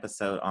did an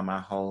episode on my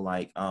whole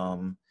like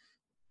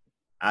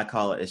I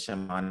call it a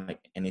shamanic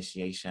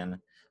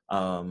initiation.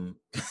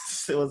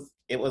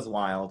 It was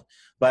wild,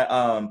 but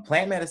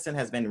plant medicine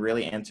has been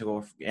really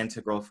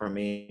integral for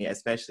me,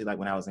 especially like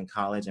when I was in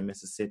college in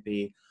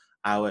Mississippi.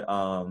 I would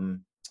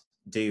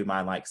do my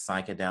like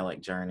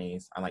psychedelic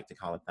journeys. I like to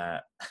call it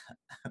that.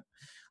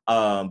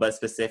 But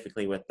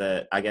specifically with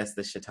the, I guess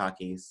the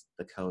shiitakes,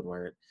 the code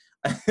word.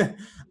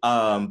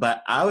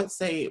 But I would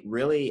say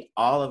really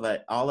all of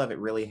it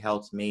really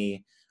helped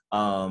me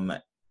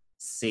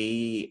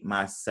see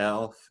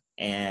myself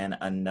in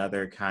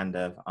another kind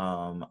of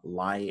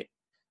light.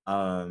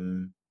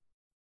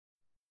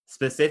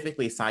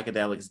 Specifically,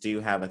 psychedelics do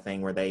have a thing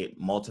where they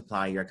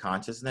multiply your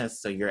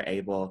consciousness, so you're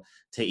able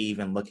to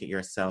even look at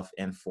yourself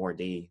in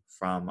 4D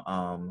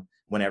from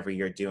whenever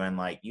you're doing,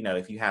 like, you know,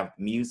 if you have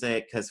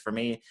music, because for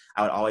me,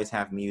 I would always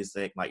have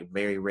music, like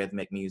very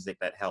rhythmic music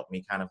that helped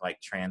me kind of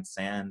like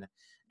transcend.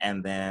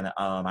 And then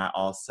I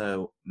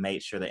also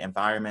made sure the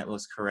environment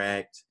was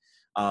correct.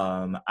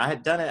 I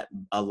had done it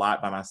a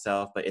lot by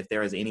myself, but if there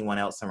was anyone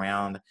else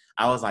around,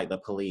 I was like the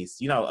police.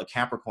 You know,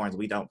 Capricorns,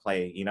 we don't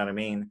play, you know what I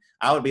mean?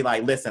 I would be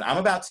like, listen, I'm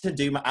about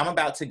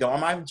to go on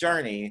my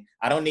journey.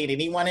 I don't need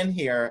anyone in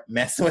here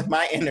messing with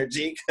my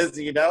energy, because,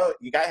 you know,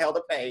 you got hell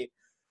to pay.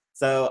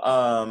 So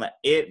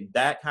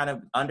that kind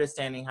of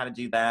understanding how to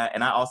do that.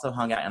 And I also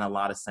hung out in a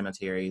lot of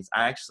cemeteries.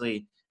 I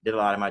actually did a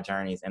lot of my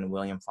journeys in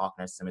William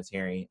Faulkner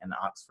Cemetery in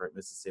Oxford,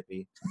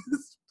 Mississippi.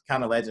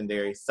 Kind of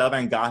legendary,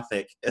 Southern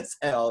Gothic as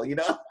hell, you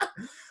know.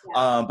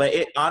 Yeah. But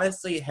it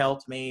honestly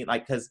helped me,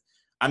 like, because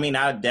I mean,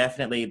 I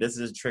definitely, this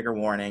is a trigger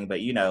warning,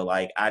 but you know,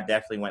 like, I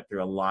definitely went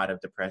through a lot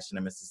of depression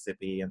in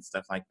Mississippi and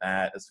stuff like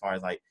that, as far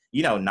as like,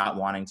 you know, not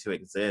wanting to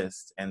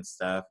exist and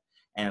stuff.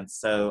 And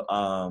so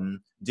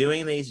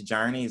doing these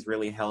journeys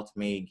really helped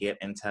me get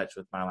in touch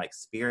with my like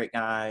spirit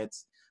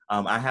guides.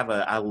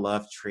 I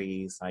love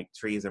trees. Like,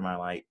 trees are my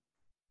like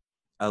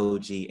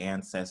OG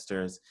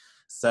ancestors.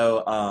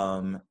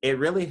 So it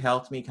really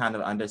helped me kind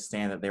of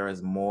understand that there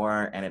was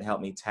more, and it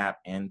helped me tap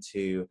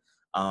into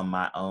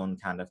my own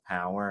kind of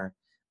power.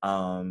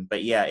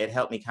 But yeah, it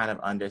helped me kind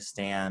of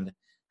understand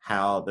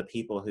how the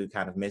people who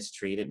kind of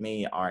mistreated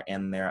me are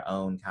in their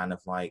own kind of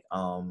like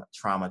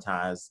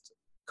traumatized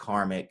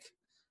karmic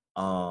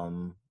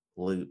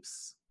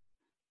loops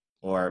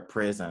or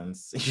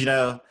prisons, you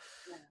know?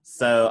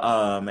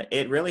 So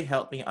it really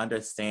helped me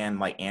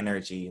understand like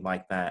energy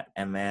like that.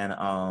 And then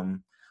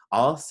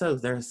also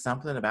there's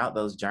something about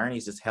those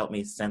journeys just helped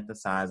me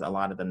synthesize a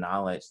lot of the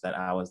knowledge that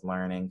I was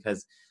learning,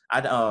 because I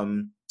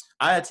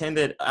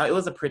attended it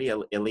was a pretty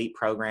elite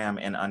program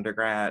in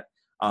undergrad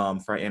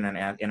for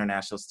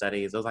international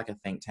studies. It was like a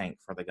think tank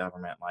for the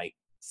government, like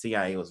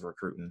CIA was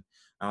recruiting.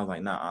 I was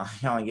like, nah,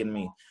 y'all ain't getting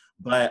me.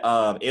 But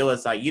it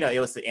was like, you know, it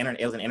was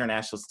an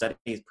international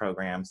studies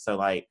program. So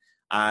like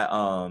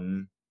I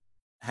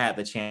had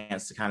the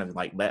chance to kind of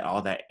like let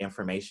all that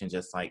information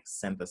just like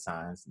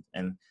synthesize.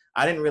 And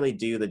I didn't really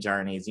do the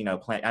journeys, you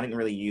know, I didn't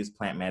really use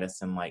plant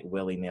medicine like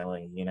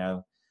willy-nilly, you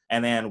know.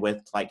 And then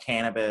with like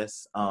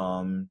cannabis,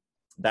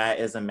 that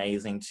is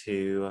amazing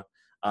too.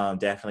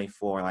 Definitely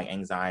for like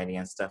anxiety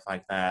and stuff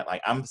like that.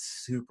 Like, I'm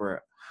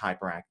super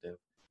hyperactive.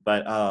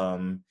 But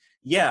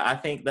yeah, I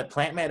think that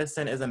plant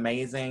medicine is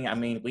amazing. I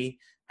mean, we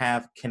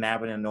have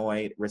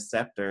cannabinoid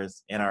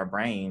receptors in our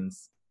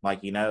brains.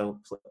 Like, you know,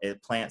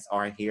 plants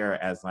are here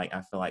as like,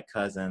 I feel like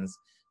cousins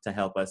to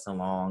help us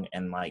along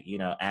and like, you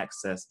know,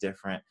 access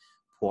different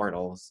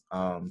portals.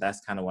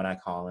 That's kind of what I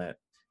call it,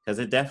 because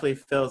it definitely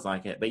feels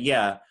like it. But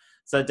yeah,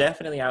 so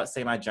definitely I would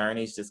say my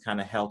journeys just kind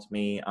of helped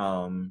me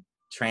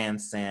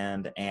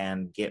transcend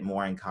and get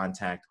more in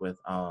contact with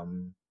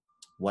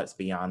what's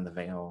beyond the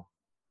veil.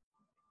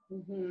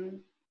 Mm-hmm.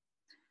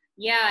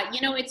 Yeah, you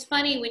know, it's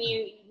funny when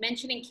you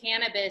mentioning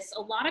cannabis,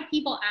 a lot of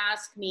people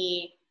ask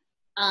me,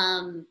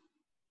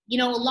 you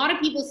know, a lot of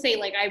people say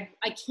like,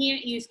 I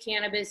can't use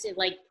cannabis. It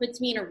like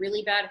puts me in a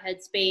really bad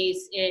headspace.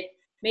 It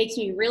makes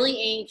me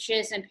really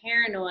anxious and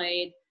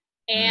paranoid.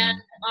 And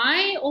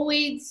I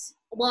always,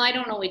 well, I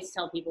don't always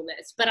tell people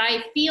this, but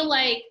I feel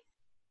like,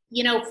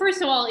 you know,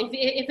 first of all,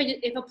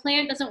 if a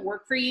plant doesn't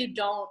work for you,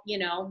 don't, you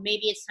know,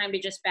 maybe it's time to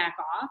just back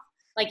off.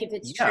 Like if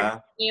it's true, Yeah.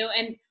 you know,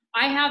 and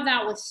I have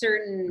that with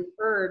certain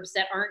herbs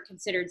that aren't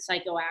considered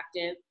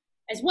psychoactive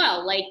as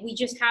well. Like we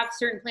just have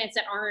certain plants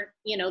that aren't,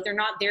 you know, they're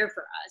not there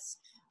for us.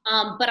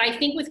 But I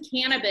think with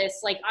cannabis,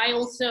 like I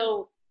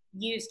also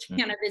use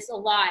cannabis a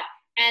lot.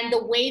 And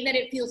the way that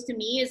it feels to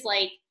me is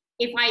like,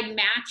 if I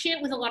match it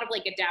with a lot of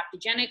like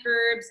adaptogenic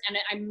herbs and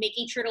I'm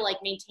making sure to like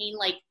maintain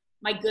like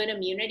my good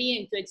immunity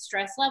and good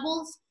stress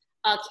levels,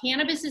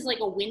 cannabis is like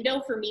a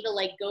window for me to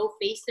like go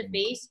face to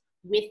face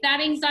with that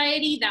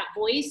anxiety, that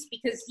voice,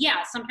 because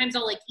yeah, sometimes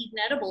I'll like eat an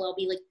edible. I'll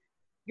be like,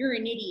 you're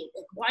an idiot.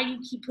 Like, why do you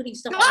keep putting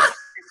stuff on?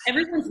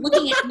 Everyone's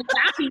looking at me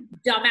laughing,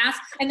 dumbass.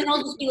 And then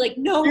I'll just be like,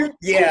 no.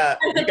 Yeah,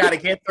 you got to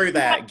get through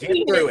that.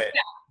 Get through it.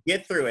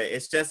 Get through it.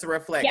 It's just a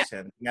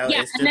reflection. Yeah. You know,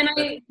 Yeah. it's And just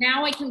then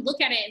now I can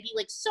look at it and be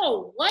like,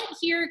 so what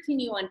here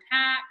can you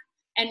unpack?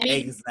 And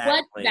maybe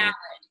what's valid?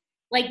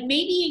 Like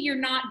maybe you're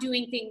not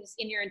doing things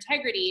in your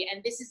integrity,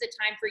 and this is the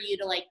time for you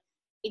to like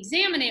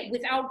examine it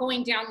without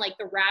going down like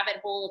the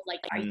rabbit hole of like,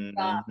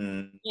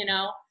 you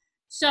know?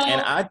 So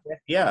and I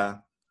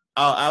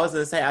was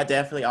gonna say I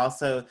definitely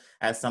also,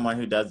 as someone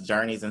who does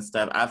journeys and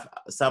stuff,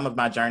 some of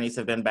my journeys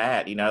have been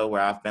bad, you know,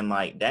 where I've been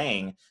like,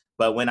 dang.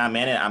 But when I'm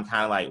in it, I'm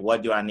kind of like,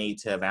 what do I need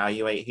to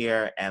evaluate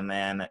here? And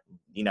then,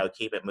 you know,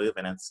 keep it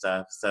moving and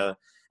stuff. So,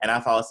 and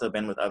I've also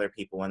been with other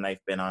people when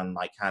they've been on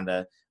like kind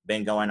of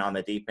been going on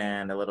the deep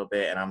end a little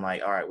bit. And I'm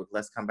like, all right, well,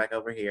 let's come back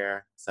over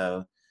here.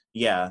 So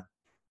yeah,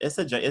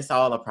 it's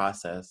all a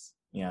process.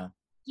 Yeah.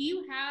 Do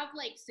you have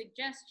like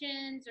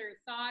suggestions or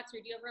thoughts, or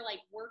do you ever like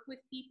work with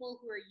people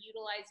who are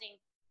utilizing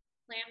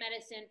plant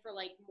medicine for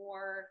like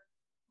more,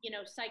 you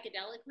know,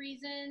 psychedelic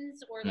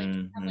reasons, or like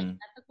have like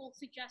ethical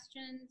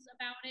suggestions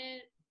about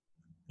it?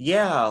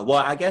 Yeah,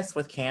 well, I guess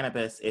with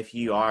cannabis, if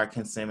you are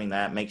consuming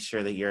that, make sure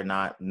you're in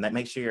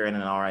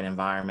an all right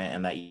environment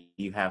and that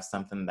you have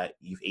something that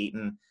you've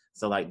eaten.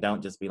 So like,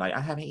 don't just be like, I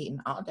haven't eaten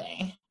all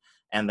day,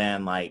 and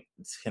then like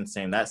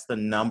consume. That's the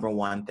number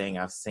one thing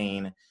I've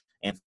seen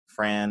in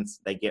friends.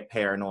 They get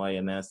paranoid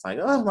and then it's like,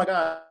 oh my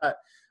God.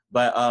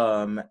 But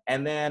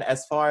and then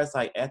as far as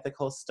like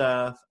ethical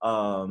stuff,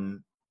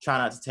 try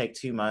not to take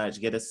too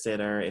much. Get a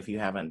sitter if you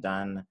haven't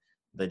done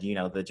the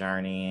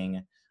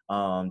journeying.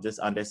 Just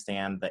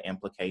understand the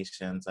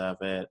implications of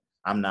it.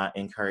 I'm not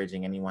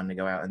encouraging anyone to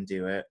go out and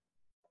do it,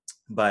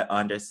 but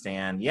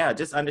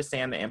just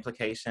understand the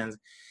implications.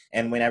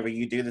 And whenever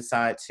you do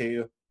decide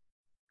to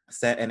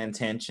set an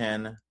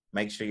intention,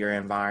 make sure your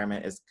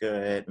environment is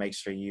good. Make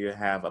sure you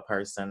have a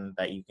person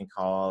that you can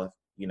call,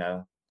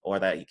 or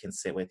that you can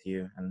sit with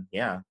you. And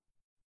yeah.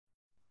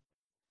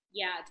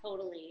 Yeah,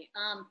 totally.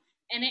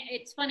 And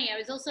it's funny. I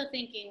was also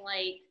thinking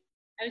I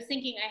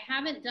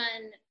haven't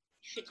done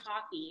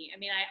shiitake. I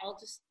mean, I'll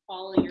just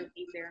follow your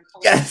lead there and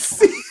call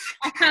yes.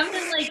 I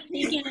haven't like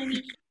taken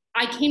any.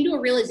 I came to a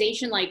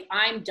realization like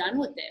I'm done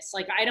with this.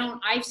 Like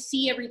I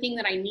see everything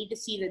that I need to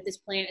see that this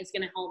plant is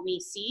going to help me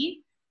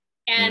see.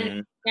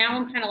 And now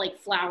I'm kind of like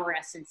flower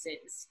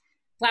essences.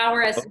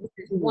 Flower essence,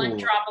 one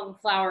drop of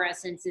flower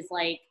essence is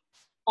like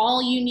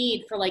all you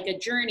need for like a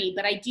journey.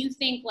 But I do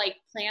think like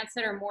plants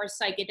that are more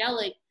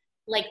psychedelic,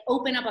 like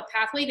open up a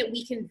pathway that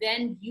we can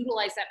then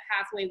utilize that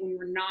pathway when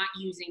we're not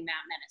using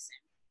that medicine.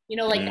 You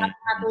know, like that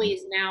pathway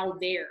is now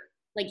there.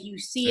 Like you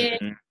see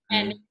it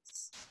and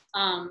it's,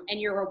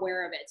 and you're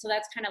aware of it. So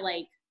that's kind of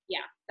like, yeah,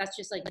 that's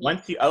just like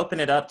once you open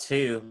it up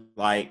too,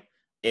 like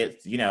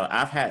it's,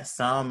 I've had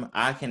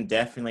I can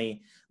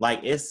definitely, like,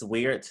 it's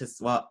weird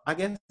I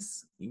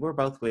guess we're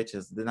both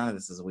witches. None of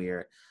this is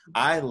weird.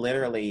 I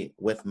literally,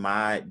 with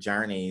my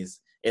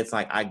journeys, it's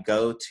like I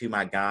go to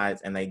my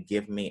guides and they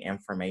give me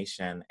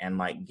information and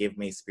like give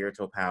me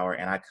spiritual power,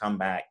 and I come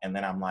back and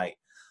then I'm like,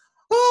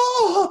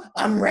 oh,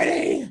 I'm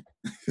ready.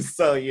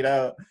 So,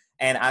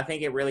 and I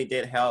think it really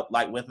did help,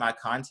 like with my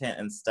content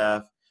and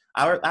stuff.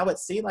 I would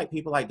see like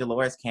people like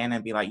Dolores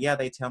Cannon be like, yeah,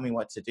 they tell me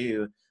what to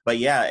do. But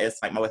yeah, it's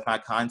like with my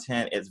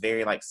content, it's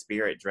very like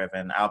spirit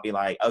driven. I'll be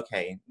like,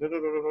 okay,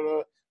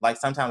 like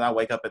sometimes I'll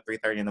wake up at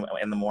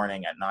 3:30 in the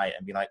morning at night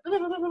and be like,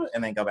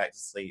 and then go back to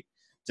sleep,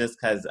 just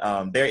because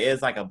there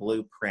is like a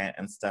blueprint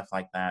and stuff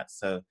like that.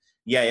 So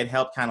yeah, it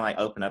helped kind of like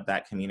open up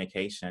that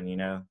communication,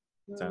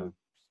 So.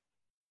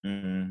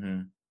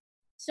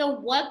 So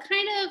what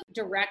kind of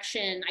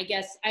direction, I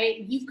guess,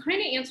 you've kind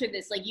of answered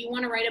this, like you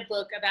want to write a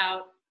book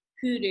about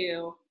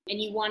hoodoo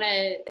and you want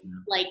to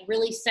like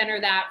really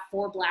center that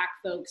for Black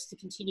folks to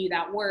continue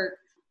that work.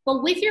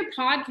 But with your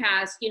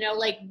podcast, you know,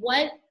 like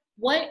what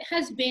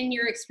has been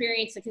your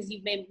experience, because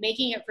you've been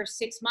making it for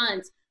 6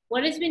 months,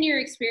 what has been your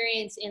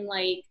experience in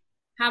like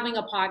having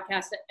a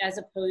podcast as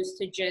opposed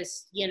to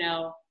just, you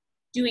know,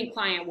 doing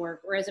client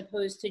work, or as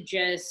opposed to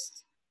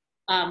just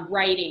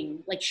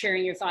writing, like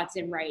sharing your thoughts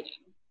in writing?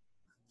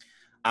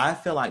 I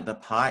feel like the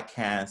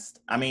podcast,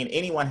 I mean,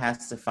 anyone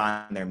has to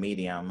find their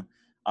medium.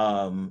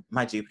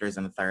 My Jupiter's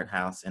in the 3rd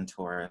house in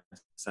Taurus,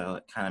 so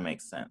it kind of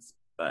makes sense.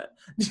 But,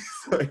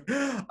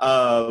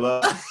 um,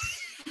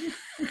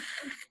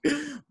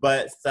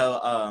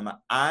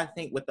 I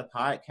think with the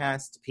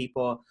podcast,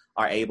 people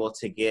are able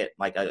to get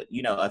like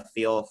a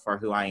feel for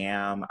who I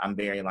am. I'm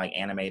very like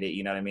animated,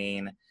 you know what I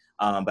mean?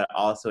 But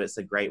also it's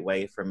a great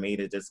way for me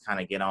to just kind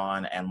of get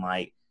on and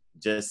like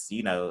just,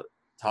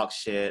 talk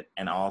shit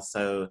and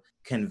also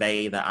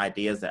convey the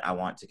ideas that I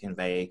want to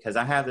convey. Cause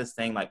I have this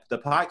thing like the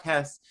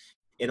podcast,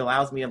 it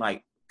allows me to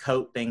like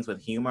coat things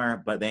with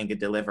humor, but then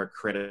deliver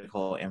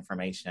critical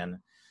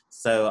information.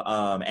 So,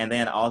 and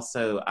then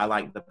also I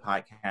like the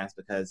podcast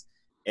because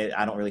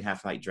I don't really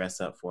have to like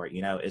dress up for it.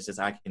 It's just,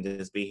 I can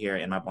just be here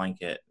in my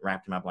blanket,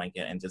 wrapped in my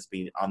blanket, and just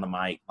be on the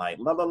mic, like,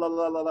 blah, blah, blah,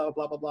 blah, blah,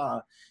 blah, blah,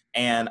 blah.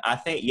 And I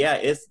think,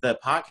 the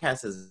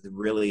podcast has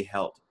really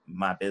helped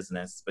my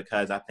business,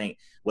 because I think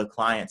with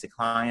client to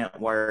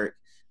client work,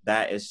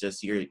 that is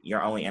just,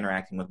 you're only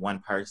interacting with one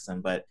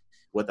person. But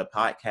with a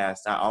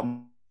podcast, I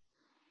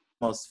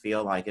almost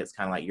feel like it's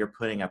kind of like you're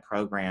putting a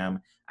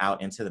program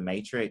out into the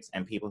matrix,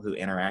 and people who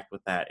interact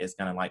with that is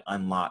going to like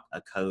unlock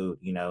a code,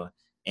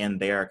 in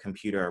their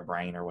computer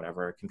brain or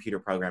whatever, computer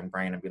program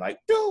brain, and be like,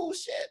 do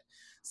shit.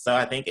 So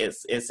I think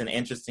it's an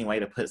interesting way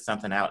to put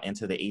something out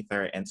into the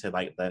ether, into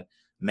like the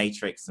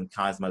matrix and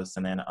cosmos,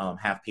 and then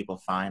have people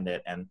find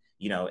it and,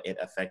 it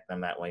affect them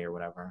that way or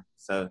whatever.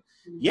 So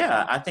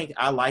yeah, I think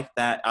I like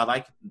that. I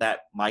like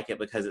it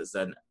because it's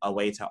a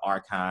way to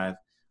archive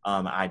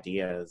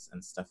ideas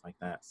and stuff like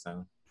that.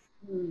 So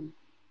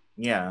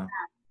yeah.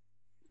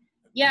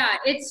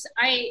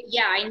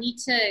 I need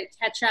to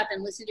catch up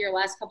and listen to your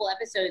last couple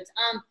episodes.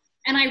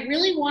 And I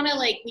really want to,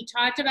 like, we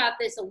talked about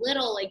this a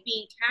little, like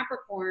being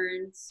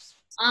Capricorns.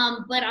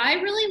 But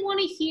I really want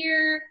to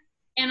hear,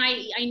 and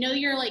I know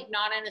you're like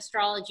not an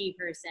astrology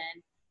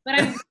person, but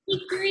I'm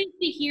really curious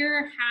to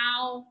hear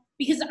how,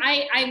 because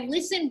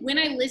when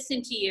I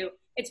listen to you,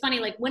 it's funny,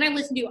 like when I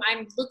listen to you,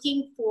 I'm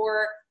looking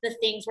for the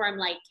things where I'm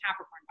like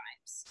Capricorn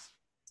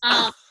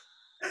vibes.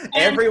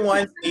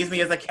 Everyone sees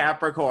me as a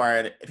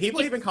Capricorn.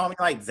 People even call me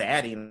like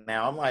Zaddy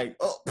now. I'm like,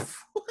 oh.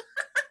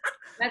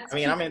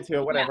 I'm into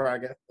it, whatever, I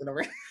guess.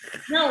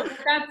 No,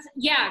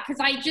 because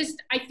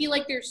I feel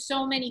like there's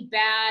so many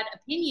bad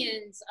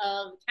opinions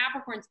of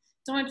Capricorns.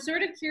 So I'm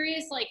sort of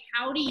curious, like,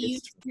 how do you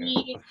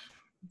see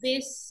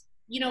this,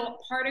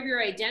 part of your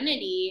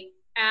identity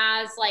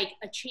as like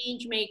a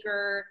change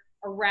maker,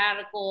 a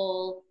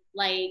radical,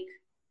 like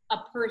a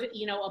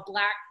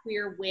Black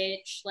queer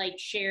witch, like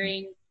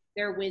sharing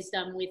their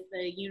wisdom with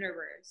the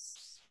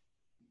universe?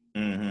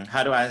 Mm-hmm.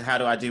 How do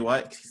I do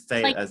what?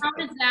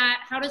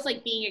 How does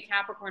like being a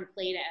Capricorn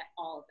play to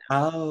all of that?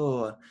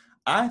 Oh,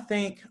 I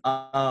think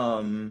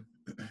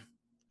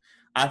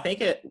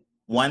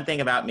one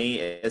thing about me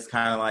is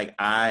kind of like,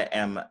 I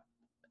am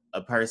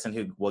a person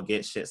who will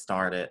get shit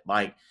started.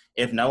 Like,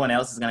 if no one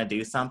else is going to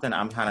do something,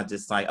 I'm kind of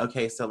just like,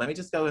 okay, so let me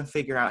just go and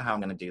figure out how I'm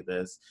going to do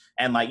this.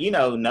 And like,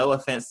 no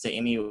offense to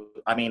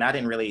I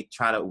didn't really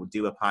try to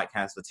do a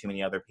podcast with too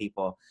many other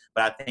people,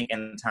 but I think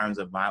in terms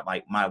of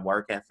my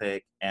work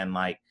ethic and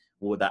like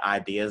with the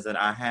ideas that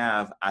I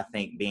have, I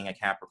think being a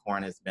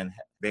Capricorn has been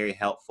very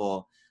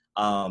helpful,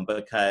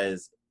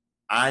 because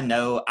I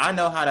know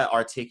how to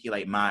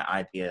articulate my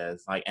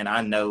ideas, like, and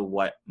I know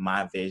what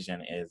my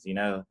vision is,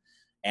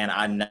 and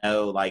I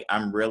know, like,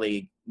 I'm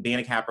really, being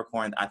a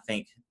Capricorn, I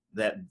think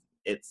that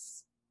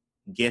it's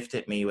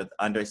gifted me with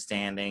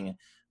understanding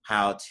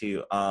how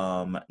to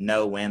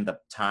know when the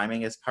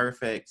timing is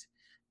perfect,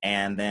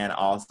 and then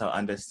also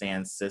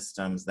understand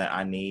systems that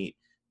I need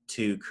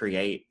to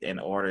create in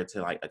order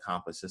to like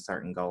accomplish a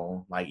certain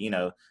goal. Like,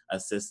 a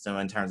system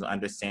in terms of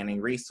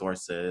understanding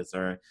resources,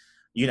 or,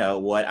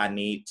 what I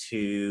need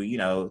to,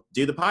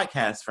 do the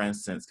podcast, for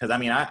instance. Because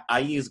I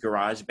use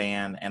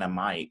GarageBand and a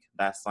mic.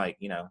 That's like,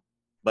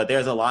 but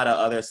there's a lot of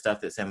other stuff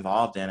that's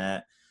involved in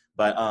it.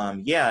 But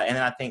and then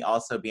I think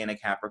also being a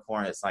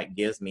Capricorn, it's like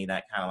gives me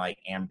that kind of like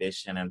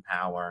ambition and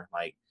power,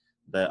 like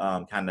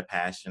the kind of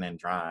passion and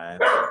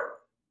drive.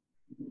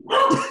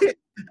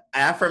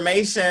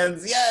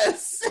 Affirmations,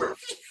 yes.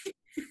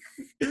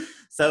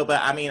 So,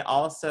 but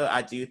also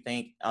I do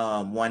think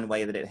one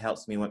way that it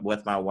helps me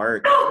with my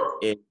work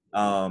is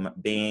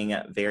being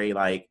very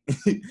like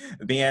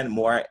being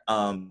more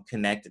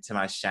connected to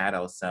my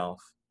shadow self.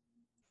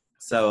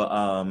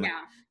 So,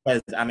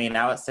 because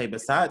I would say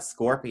besides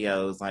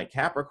Scorpios, like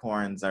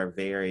Capricorns are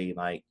very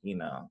like,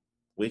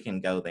 we can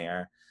go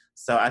there.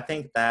 So I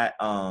think that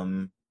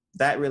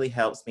that really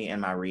helps me in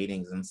my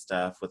readings and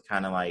stuff with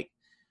kind of like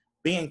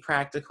being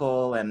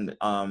practical and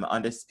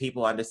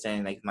people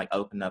understanding they can like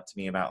open up to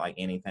me about like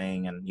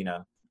anything, and you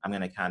know, I'm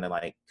gonna kind of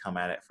like come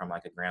at it from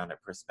like a grounded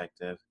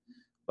perspective.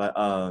 But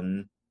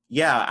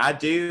yeah, I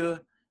do,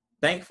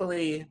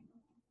 thankfully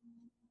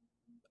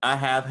I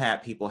have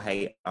had people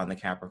hate on the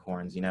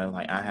Capricorns, you know,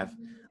 like I have,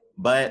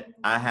 but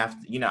I have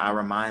to, you know, I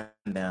remind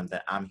them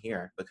that I'm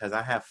here because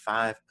I have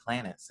 5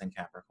 planets in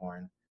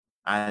Capricorn.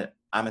 I'm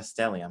a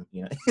stellium,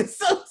 you know. It's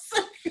so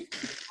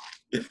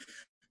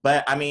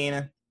but I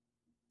mean,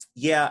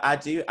 yeah, I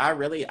do.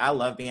 I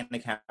love being a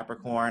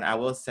Capricorn. I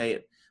will say,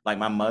 like,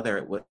 my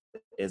mother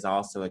is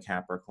also a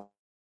Capricorn.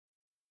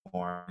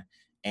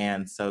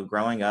 And so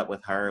growing up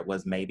with her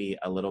was maybe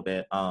a little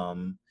bit,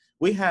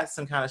 we had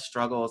some kind of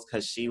struggles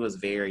because she was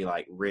very,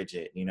 like,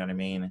 rigid, you know what I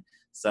mean?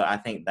 So I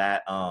think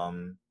that,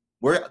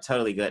 we're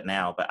totally good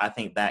now, but I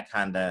think that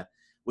kind of,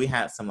 we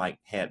had some, like,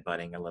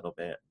 headbutting a little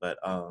bit. But,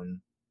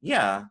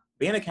 yeah,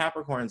 being a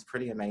Capricorn is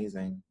pretty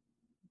amazing.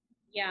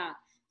 Yeah.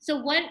 So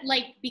what,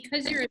 like,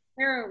 because you're a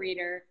tarot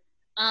reader,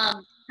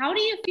 how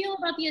do you feel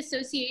about the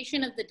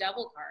association of the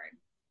devil card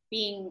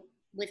being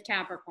with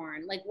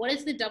Capricorn? Like, what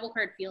does the devil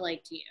card feel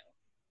like to you?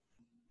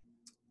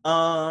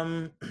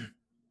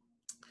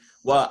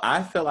 Well,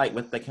 I feel like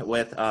with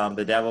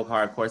the devil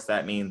card, of course,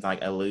 that means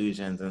like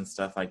illusions and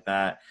stuff like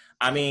that.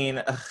 I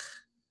mean,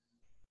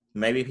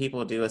 maybe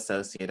people do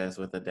associate us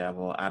with the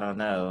devil. I don't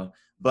know.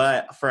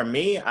 But for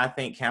me, I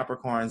think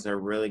Capricorns are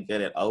really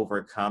good at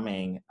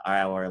overcoming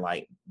our,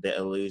 like, the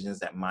illusions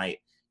that might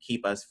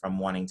keep us from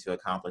wanting to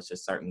accomplish a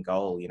certain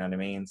goal. You know what I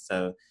mean?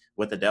 So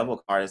with the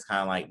devil card, it's kind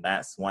of like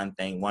that's one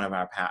thing, one of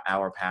our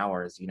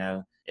powers, you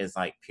know, is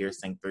like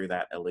piercing through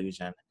that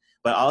illusion.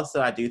 But also,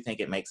 I do think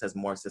it makes us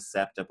more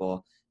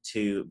susceptible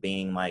to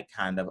being like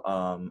kind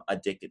of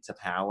addicted to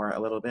power a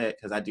little bit,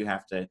 because I do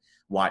have to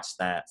watch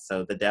that.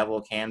 So the devil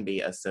can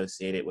be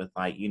associated with,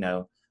 like, you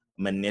know,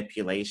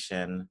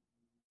 manipulation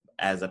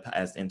as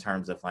in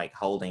terms of like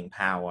holding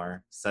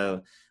power.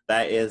 So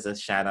that is a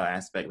shadow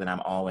aspect that I'm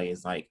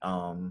always like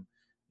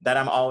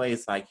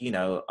you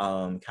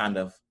know, kind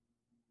of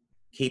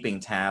keeping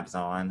tabs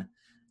on.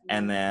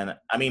 And then,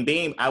 I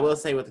mean, I will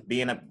say with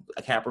being a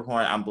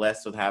Capricorn, I'm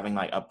blessed with having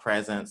like a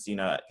presence, you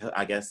know,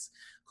 I guess,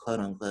 quote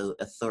unquote,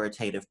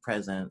 authoritative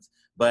presence.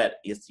 But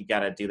you got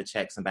to do the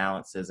checks and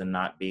balances and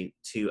not be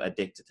too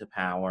addicted to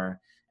power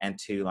and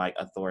too like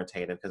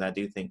authoritative. Because I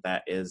do think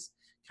that is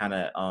kind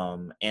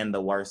of, and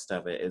the worst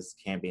of it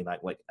can be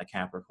like what a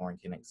Capricorn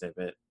can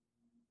exhibit.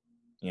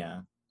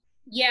 Yeah.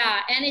 Yeah,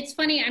 and it's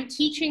funny, I'm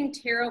teaching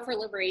Tarot for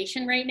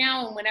Liberation right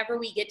now, and whenever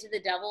we get to the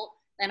devil,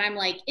 then I'm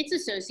like, it's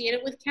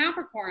associated with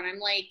Capricorn. I'm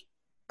like,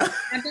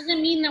 that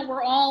doesn't mean that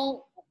we're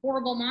all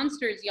horrible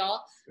monsters,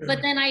 y'all.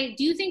 But then I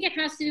do think it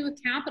has to do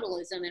with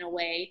capitalism in a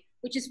way,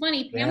 which is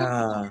funny.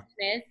 Pamela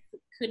Smith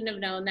couldn't have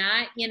known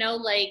that, you know,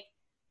 like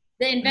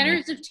the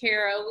inventors of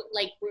tarot,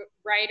 like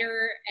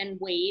Rider and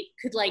Waite,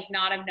 could like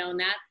not have known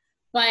that.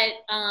 But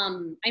I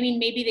mean,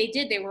 maybe they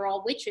did. They were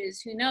all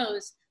witches. Who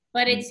knows?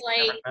 But it's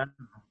like,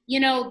 you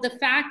know, the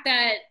fact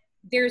that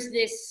there's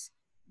this,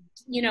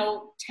 you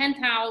know,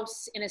 10th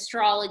house in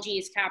astrology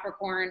is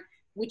Capricorn,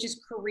 which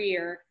is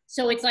career.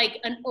 So it's like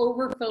an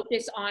over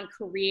focus on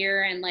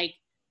career and like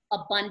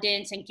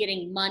abundance and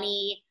getting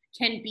money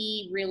can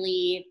be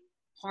really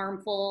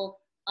harmful,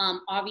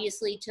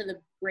 obviously to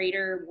the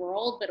greater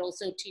world, but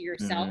also to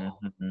yourself.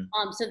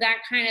 So that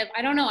kind of,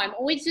 I don't know, I'm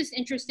always just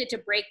interested to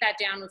break that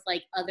down with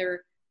like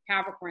other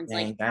Capricorns.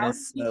 Dang, like that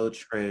is so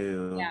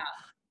true. Yeah.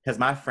 Because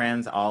my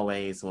friends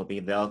always they'll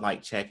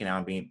like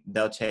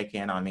they'll check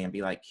in on me and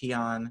be like,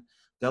 Keon,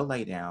 go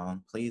lay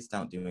down. Please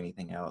don't do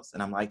anything else.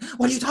 And I'm like,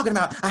 what are you talking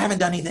about? I haven't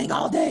done anything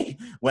all day.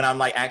 When I'm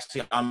like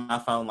actually on my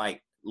phone,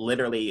 like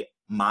literally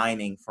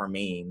mining for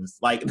memes.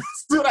 Like,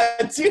 that's what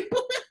I do.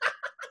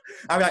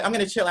 I'm like, I'm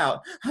going to chill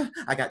out.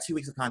 I got 2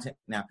 weeks of content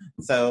now.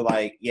 So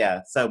like,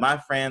 yeah. So my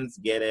friends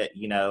get it,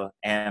 you know,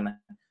 and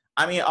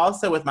I mean,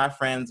 also with my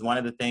friends, one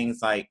of the things,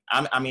 like,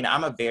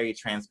 I'm a very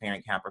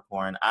transparent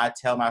Capricorn. I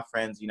tell my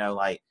friends, you know,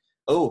 like,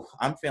 oh,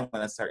 I'm feeling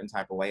a certain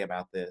type of way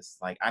about this.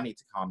 Like, I need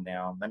to calm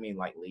down. Let me,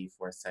 like, leave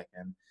for a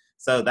second.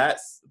 So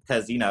that's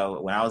because, you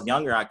know, when I was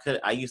younger,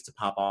 I used to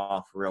pop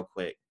off real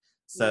quick.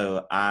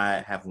 So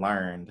I have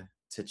learned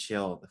to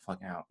chill the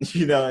fuck out,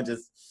 you know, and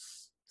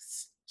just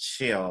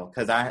chill.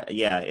 Because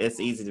it's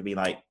easy to be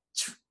like,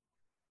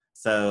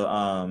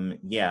 so,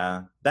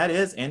 yeah, that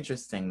is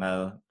interesting,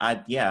 though.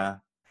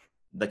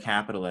 The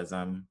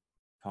capitalism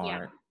part.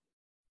 Yeah.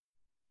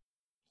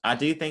 I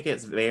do think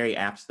it's very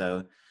apt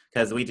though,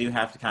 because we do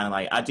have to kind of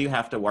like, I do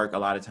have to work a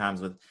lot of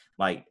times with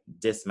like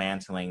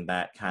dismantling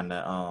that kind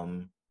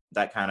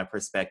of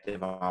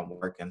perspective on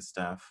work and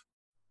stuff.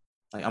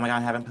 Like, oh my God,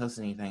 I haven't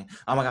posted anything.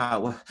 Oh my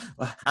God,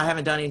 I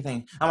haven't done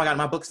anything. Oh my God,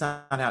 my book's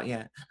not out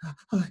yet.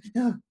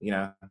 You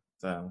know,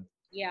 so.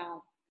 Yeah.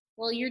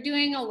 Well, you're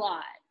doing a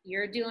lot.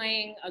 You're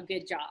doing a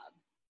good job.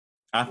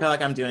 I feel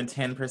like I'm doing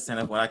 10%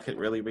 of what I could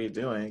really be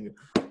doing,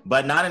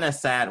 but not in a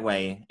sad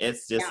way.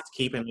 It's just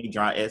keeping me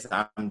dry.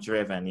 I'm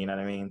driven, you know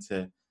what I mean?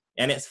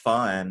 And it's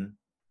fun.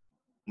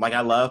 like,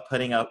 I love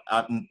putting up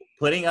a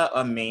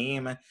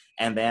meme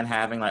and then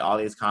having like all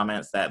these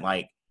comments that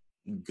like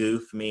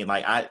goof me.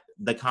 Like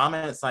the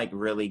comments like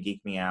really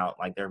geek me out.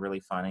 Like they're really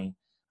funny.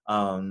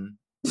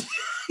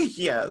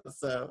 Yeah,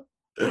 so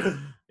Yeah,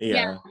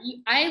 yeah.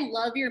 I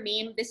love your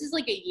meme. This is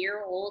like a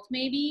year old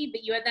maybe,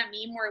 but you had that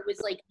meme where it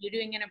was like you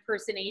doing an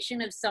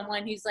impersonation of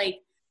someone who's like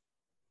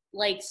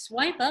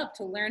swipe up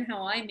to learn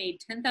how I made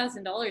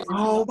 $10,000.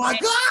 Oh my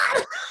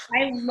God.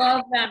 I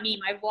love that meme.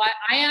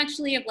 I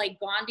actually have like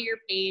gone to your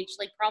page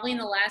like probably in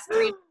the last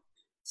 3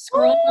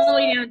 scroll all the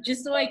way down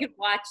just so I could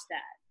watch that.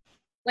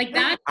 Like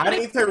that. I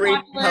need to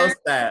repost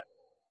that.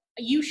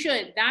 You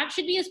should. That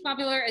should be as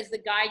popular as the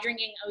guy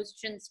drinking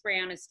ocean spray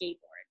on a skateboard.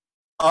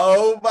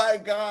 Oh my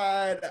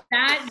God.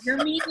 That your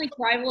meme like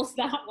rivals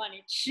that one.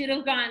 It should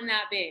have gotten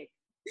that big.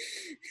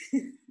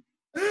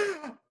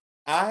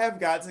 I have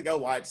got to go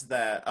watch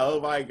that. Oh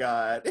my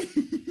God.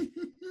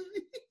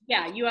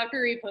 Yeah, you have to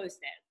repost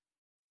it.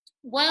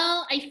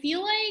 Well, I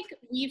feel like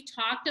we've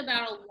talked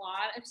about a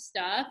lot of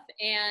stuff,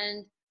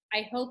 and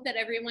I hope that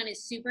everyone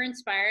is super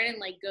inspired and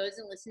like goes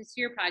and listens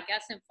to your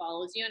podcast and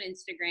follows you on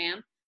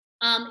Instagram.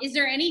 Is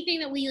there anything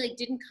that we like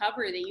didn't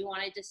cover that you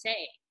wanted to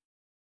say?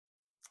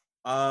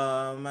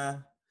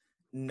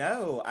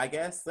 No, I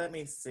guess, let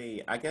me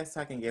see. I guess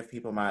I can give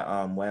people my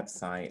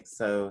website.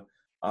 So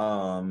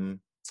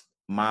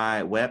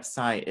my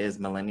website is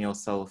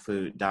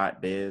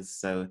millennialsoulfood.biz.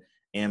 So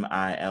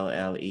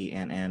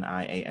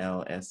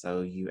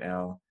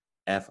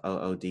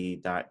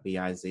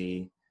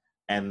millennialsoulfood.biz.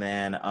 And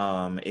then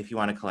if you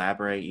want to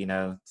collaborate, you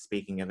know,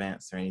 speaking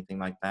events or anything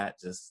like that,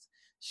 just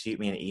shoot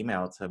me an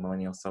email to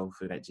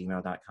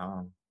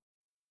millennialsoulfood@gmail.com.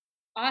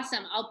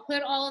 Awesome. I'll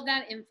put all of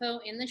that info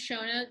in the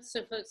show notes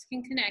so folks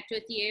can connect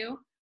with you.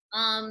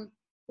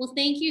 Well,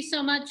 thank you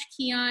so much,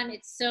 Keon.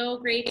 It's so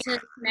great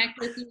to connect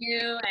with you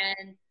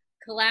and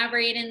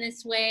collaborate in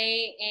this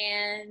way,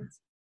 and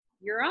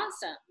you're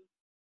awesome.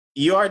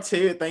 You are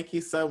too. Thank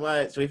you so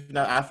much.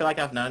 I feel like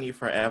I've known you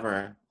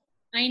forever.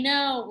 I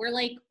know. We're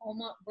like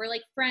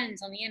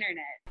friends on the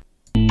internet.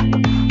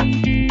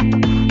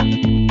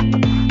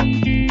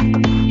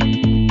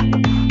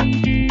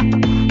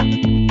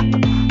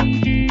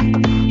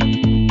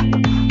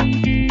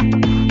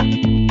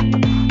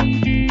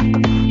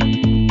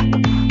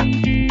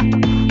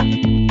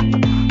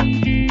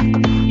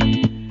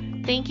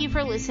 Thank you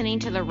for listening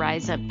to the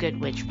Rise Up Good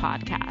Witch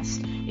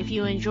podcast. If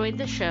you enjoyed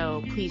the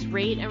show, please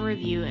rate and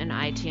review in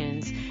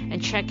iTunes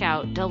and check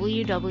out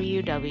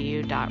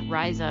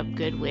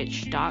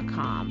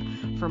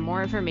www.riseupgoodwitch.com for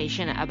more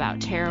information about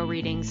tarot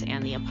readings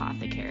and the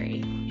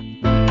apothecary.